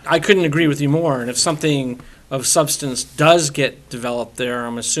 and I couldn't agree with you more, and if something of substance does get developed there,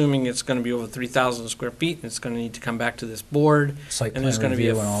 I'm assuming it's gonna be over 3,000 square feet, and it's gonna need to come back to this board. Site And there's plan gonna be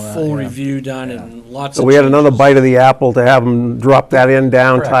a review and all that, full yeah. review done and lots So of we had another changes. bite of the apple to have them drop that end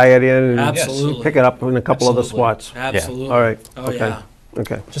down, Correct. tie it in, and Absolutely. pick it up in a couple other Absolutely. spots. Absolutely. All right, Oh, okay. yeah.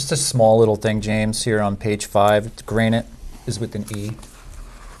 Okay. Just a small little thing, James, here on page 5. Granite is with an E.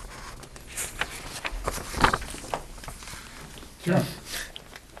 Sure.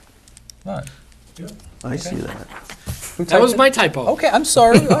 What? I see that. Who That was typed my typo, it? Okay, I'm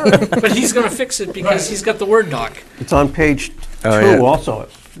sorry. All right. but he's gonna fix it because he's got the Word doc. It's on page 2 yeah. also.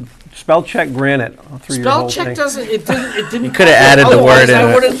 Spell check granite through your Spell whole check thing. doesn't, it didn't. You coulda added the word in Otherwise, I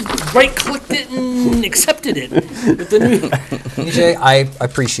it. would've right-clicked it and accepted it with the new. EJ, I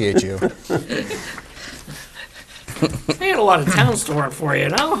appreciate you. I had a lot of towns to work for, you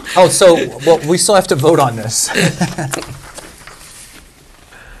know? Oh, so, well, we still have to vote on this.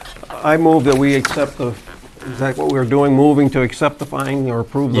 I move that we accept the, is that what we're doing, moving to accept the finding or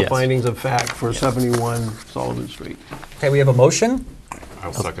approve the Yes. findings of fact for 71 Sullivan Street? Okay, we have a motion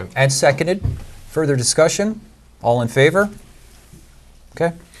I'll second. and seconded. Further discussion? All in favor?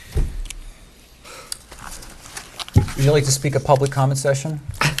 Okay. Would you like to speak a public comment session?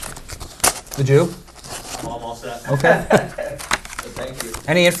 Would you? I'm almost set. Okay. Thank you.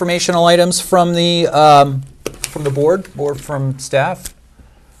 Any informational items from the board or from staff?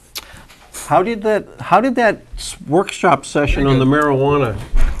 How did that workshop session on the marijuana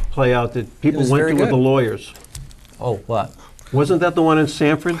play out that people was went very to with the good. lawyers? Oh, what? Wasn't that the one in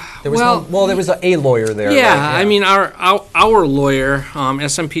Sanford? There was Well, no, there was a lawyer there. Yeah, right? I mean, our lawyer,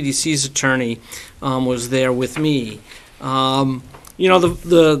 SMPDC's attorney, was there with me. You know,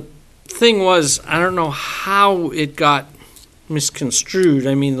 the thing was, I don't know how it got misconstrued.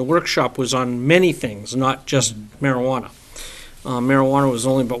 I mean, the workshop was on many things, not just marijuana. Marijuana was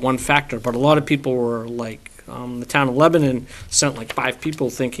only but one factor, but a lot of people were like, the town of Lebanon sent like 5 people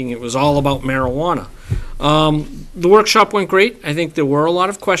thinking it was all about marijuana. The workshop went great. I think there were a lot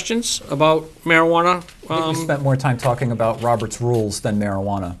of questions about marijuana. I think we spent more time talking about Robert's rules than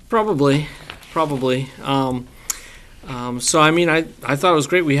marijuana. Probably. So, I mean, I thought it was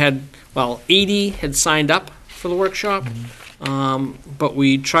great. We had, 80 had signed up for the workshop. But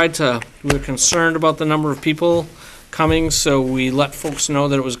we were concerned about the number of people coming, so we let folks know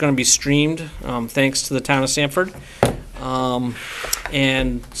that it was going to be streamed, thanks to the town of Sanford.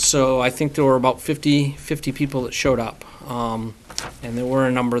 And so I think there were about 50 people that showed up. And there were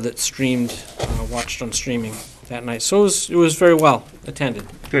a number that watched on streaming that night. So it was very well attended.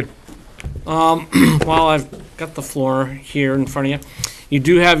 Good. While I've got the floor here in front of you, you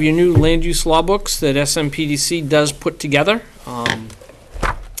do have your new land use law books that SMPDC does put together.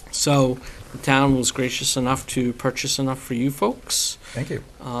 So the town was gracious enough to purchase enough for you folks. Thank you.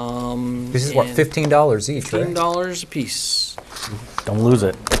 This is what, and $15 each, right? $15 a piece. Don't lose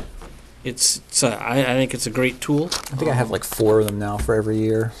it. I think it's a great tool. I think I have like 4 of them now for every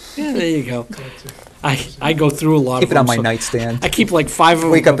year. Yeah, there you go. I go through a lot Keep of it on them. my so nightstand. I keep like 5 of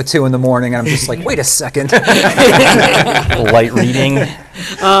them. Wake up at 2 in the morning and I'm just like, wait a second. Light reading.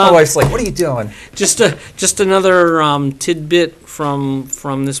 My wife's like, what are you doing? Just another tidbit from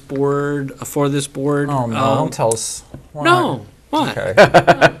this board for this board. Oh no, don't tell us. Why? No, what? Okay.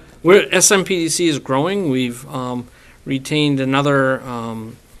 SMPDC is growing. We've retained another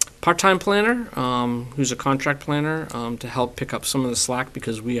part-time planner who's a contract planner to help pick up some of the slack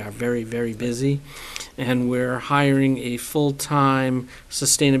because we are very, very busy. And we're hiring a full-time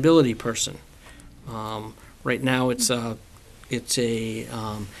sustainability person. Right now, it's a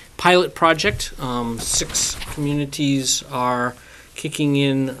pilot project. 6 communities are kicking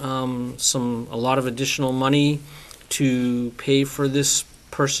in a lot of additional money to pay for this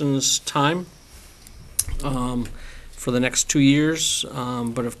person's time for the next 2 years.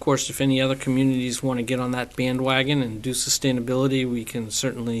 But of course, if any other communities want to get on that bandwagon and do sustainability, we can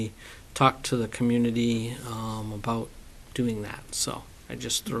certainly talk to the community about doing that. So I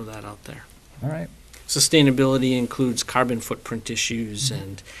just throw that out there. All right. Sustainability includes carbon footprint issues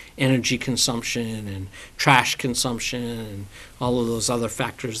and energy consumption and trash consumption and all of those other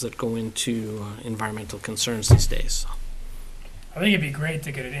factors that go into environmental concerns these days. I think it'd be great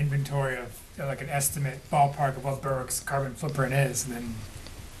to get an inventory of, like an estimate ballpark of what Berwick's carbon footprint is, and then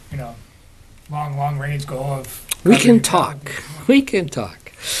long range goal of. We can covering talk. We can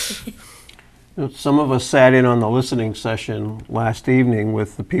talk. Some of us sat in on the listening session last evening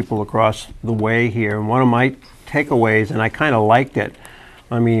with the people across the way here, and one of my takeaways, and I kind of liked it,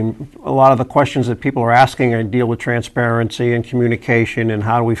 I mean, a lot of the questions that people are asking deal with transparency and communication and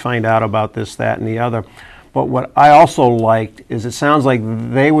how do we find out about this, that, and the other. But what I also liked is it sounds like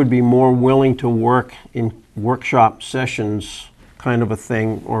they would be more willing to work in workshop sessions kind of a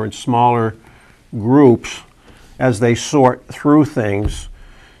thing, or in smaller groups as they sort through things,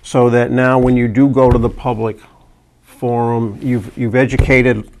 so that now when you do go to the public forum, you've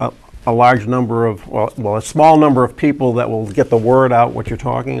educated a large number of, well, a small number of people that will get the word out what you're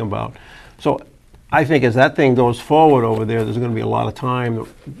talking about. So I think as that thing goes forward over there, there's going to be a lot of time that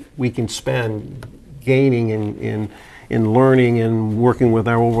we can spend gaining in learning and working with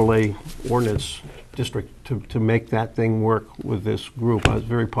our overlay ordinance district to make that thing work with this group. I was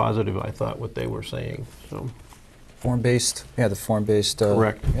very positive, I thought, what they were saying. So Form-based, yeah, the form-based.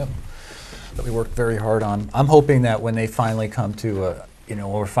 Correct. Yep, that we worked very hard on. I'm hoping that when they finally come to,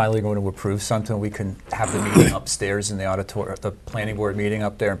 we're finally going to approve something, we can have the meeting upstairs in the auditorium, the planning board meeting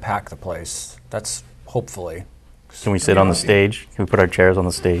up there and pack the place. That's hopefully. Can we sit on the stage? Can we put our chairs on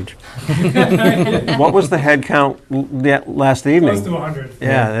the stage? what was the head count last evening? Close to 100.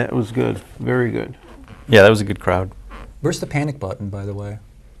 Yeah, that was good. Very good. Yeah, that was a good crowd. Where's the panic button, by the way?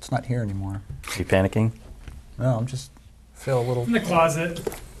 It's not here anymore. Are you panicking? No, I'm just feel a little. In the closet.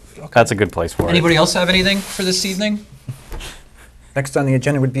 That's a good place for Anybody else have anything for this evening? Next on the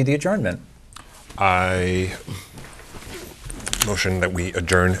agenda would be the adjournment. I motion that we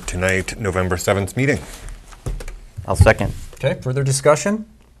adjourn tonight, November 7th meeting. I'll second. Okay, further discussion?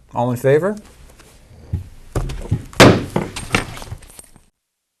 All in favor?